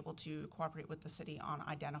would be able to cooperate with the city on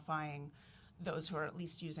identifying those who are at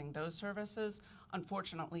least using those services.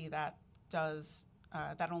 Unfortunately, that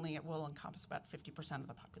only will encompass about 50% of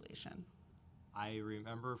the population. I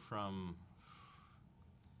remember from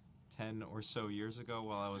 10 or so years ago,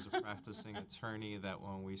 while I was a practicing attorney, that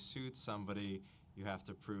when we sued somebody, you have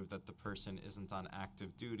to prove that the person isn't on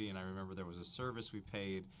active duty. And I remember there was a service we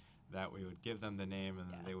paid that we would give them the name,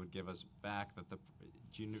 and they would give us back that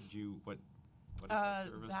what is that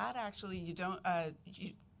service? That actually you don't.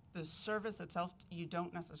 The service itself you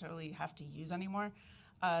don't necessarily have to use anymore.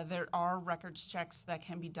 There are records checks that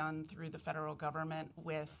can be done through the federal government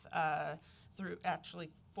through actually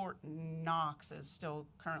Fort Knox is still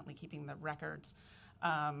currently keeping the records.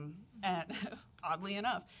 And oddly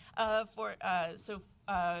enough, Fort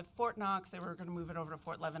Knox, they were going to move it over to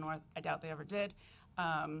Fort Leavenworth. I doubt they ever did.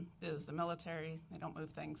 It was the military. They don't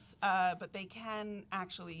move things. But they can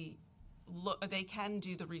actually they can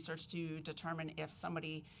do the research to determine if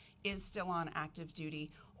somebody is still on active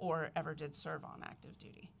duty or ever did serve on active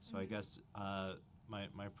duty. So I guess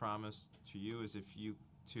my promise to you is, if you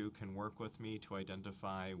to can work with me to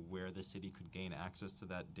identify where the city could gain access to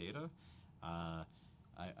that data.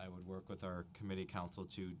 I would work with our committee council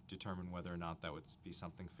to determine whether or not that would be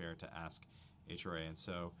something fair to ask HRA. And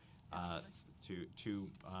so to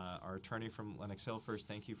our attorney from Lenox Hill, first,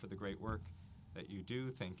 thank you for the great work that you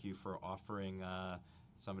do. Thank you for offering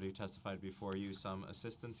somebody who testified before you some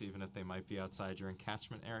assistance, even if they might be outside your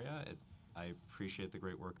catchment area. I appreciate the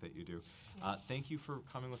great work that you do. Thank you for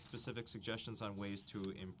coming with specific suggestions on ways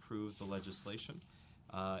to improve the legislation.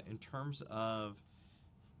 In terms of,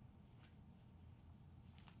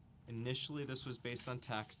 initially this was based on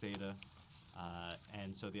tax data,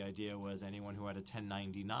 and so the idea was anyone who had a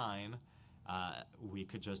 1099, we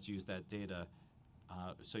could just use that data.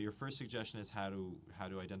 So your first suggestion is how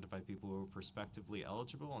to identify people who are prospectively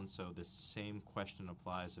eligible, and so the same question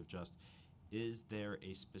applies of just, is there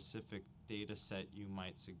a specific data set you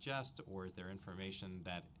might suggest, or is there information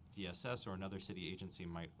that DSS or another city agency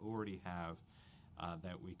might already have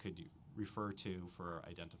that we could refer to for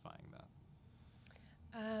identifying that?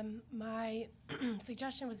 My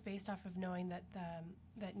suggestion was based off of knowing that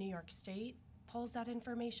that New York State pulls that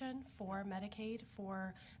information for Medicaid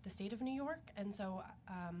for the state of New York, and so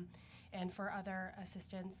and for other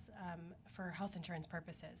assistance for health insurance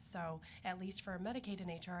purposes. So at least for Medicaid and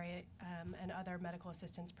HRA and other medical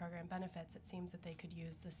assistance program benefits, it seems that they could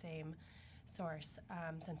use the same source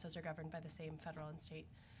since those are governed by the same federal and state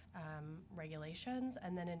regulations.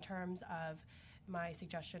 And then in terms of my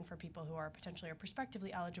suggestion for people who are potentially or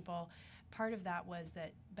prospectively eligible, part of that was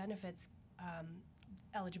that benefits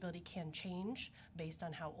eligibility can change based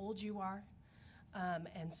on how old you are.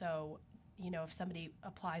 And so, if somebody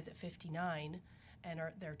applies at 59 and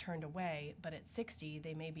they're turned away, but at 60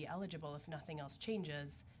 they may be eligible if nothing else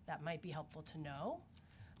changes, that might be helpful to know,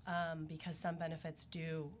 because some benefits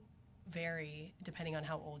do vary depending on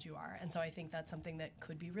how old you are. And so I think that's something that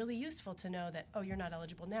could be really useful to know that, oh, you're not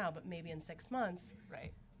eligible now, but maybe in 6 months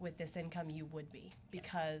with this income you would be,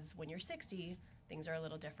 because when you're 60, things are a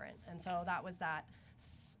little different. And so that was that.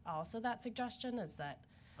 Also, that suggestion is that,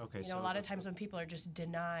 a lot of times when people are just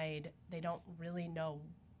denied, they don't really know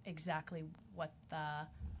exactly what the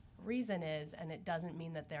reason is, and it doesn't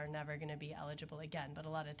mean that they're never going to be eligible again. But a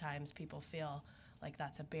lot of times people feel like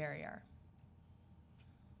that's a barrier.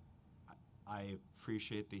 I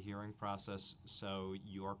appreciate the hearing process, so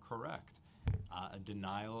you're correct. A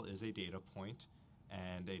denial is a data point,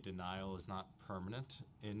 and a denial is not permanent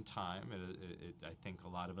in time. I think a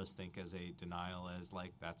lot of us think as a denial as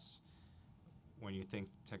like that's, when you think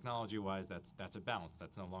technology-wise, that's a bounce.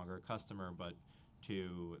 That's no longer a customer, but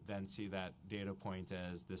to then see that data point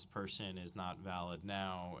as this person is not valid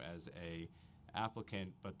now as a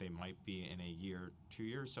applicant, but they might be in a year, 2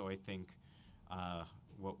 years. So I think I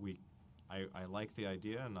like the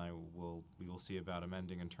idea, and we will see about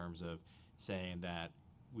amending in terms of saying that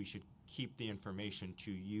we should keep the information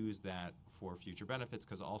to use that for future benefits,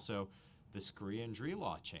 because also the scree and DRE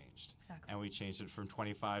law changed. Exactly. And we changed it from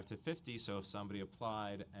 25 to 50, so if somebody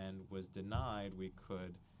applied and was denied, we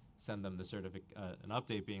could send them the an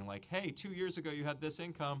update being like, hey, 2 years ago you had this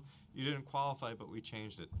income, you didn't qualify, but we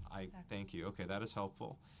changed it. Thank you. Okay, that is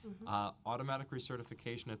helpful. Mm-hmm. Automatic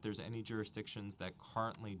recertification, if there's any jurisdictions that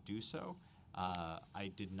currently do so.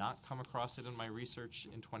 I did not come across it in my research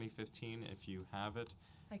in 2015. If you have it,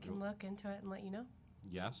 I can look into it and let you know.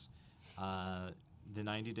 Yes. The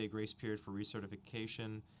 90-day grace period for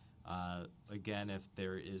recertification, again, if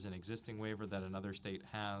there is an existing waiver that another state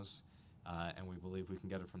has, and we believe we can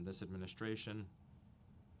get it from this administration.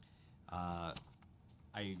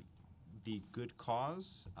 The good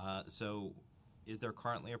cause, so is there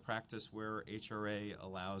currently a practice where HRA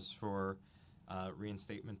allows for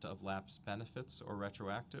reinstatement of lapsed benefits or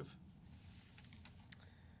retroactive?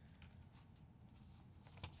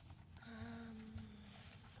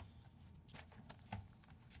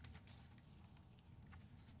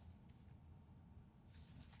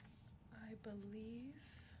 I believe.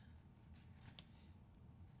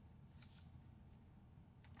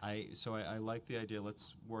 I like the idea.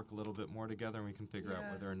 Let's work a little bit more together, and we can figure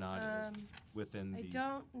out whether or not it is within I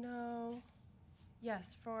don't know.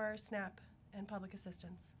 Yes, for SNAP and public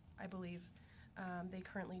assistance, I believe they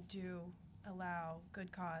currently do allow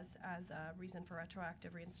good cause as a reason for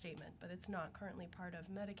retroactive reinstatement, but it's not currently part of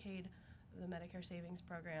Medicaid, the Medicare Savings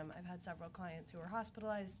Program. I've had several clients who were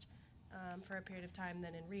hospitalized for a period of time,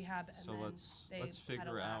 then in rehab, and so then let's they had a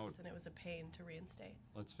figure lapse, out, and it was a pain to reinstate.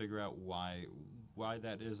 Let's figure out why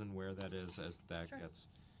that is and where that is as that gets.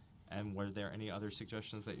 And were there any other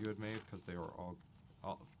suggestions that you had made? Because they were all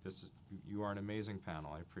you are an amazing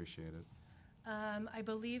panel. I appreciate it. I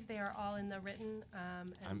believe they are all in the written.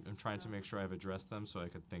 I'm trying to make sure I've addressed them so I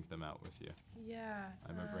could think them out with you. Yeah.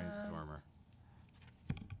 I'm a brainstormer.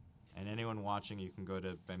 And anyone watching, you can go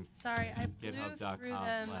to Sorry, I blew through them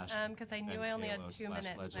github.com/Ben because I knew I only had 2 minutes.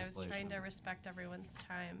 And I was legislation. trying to respect everyone's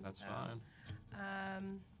time. That's fine.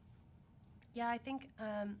 Yeah, I think,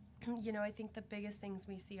 I think the biggest things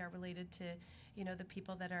we see are related to, the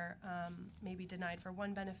people that are maybe denied for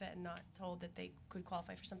one benefit and not told that they could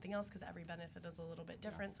qualify for something else because every benefit is a little bit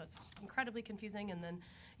different. So it's incredibly confusing. And then,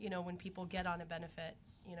 when people get on a benefit,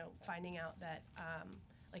 finding out that,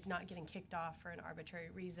 like not getting kicked off for an arbitrary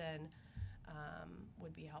reason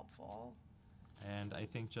would be helpful. And I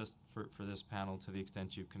think just for this panel, to the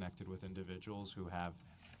extent you've connected with individuals who have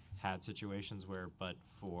had situations where,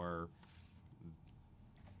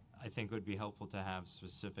 I think it would be helpful to have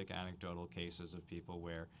specific anecdotal cases of people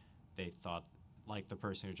where they thought, like the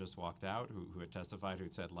person who just walked out, who had testified, who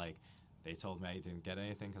had said, like, they told me I didn't get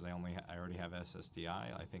anything because I already have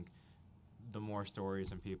SSDI. I think the more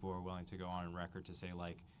stories and people are willing to go on record to say,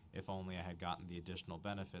 like, if only I had gotten the additional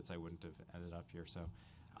benefits, I wouldn't have ended up here. So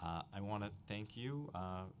I want to thank you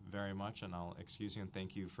very much, and I'll excuse you and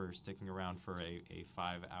thank you for sticking around for a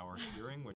 5-hour hearing, which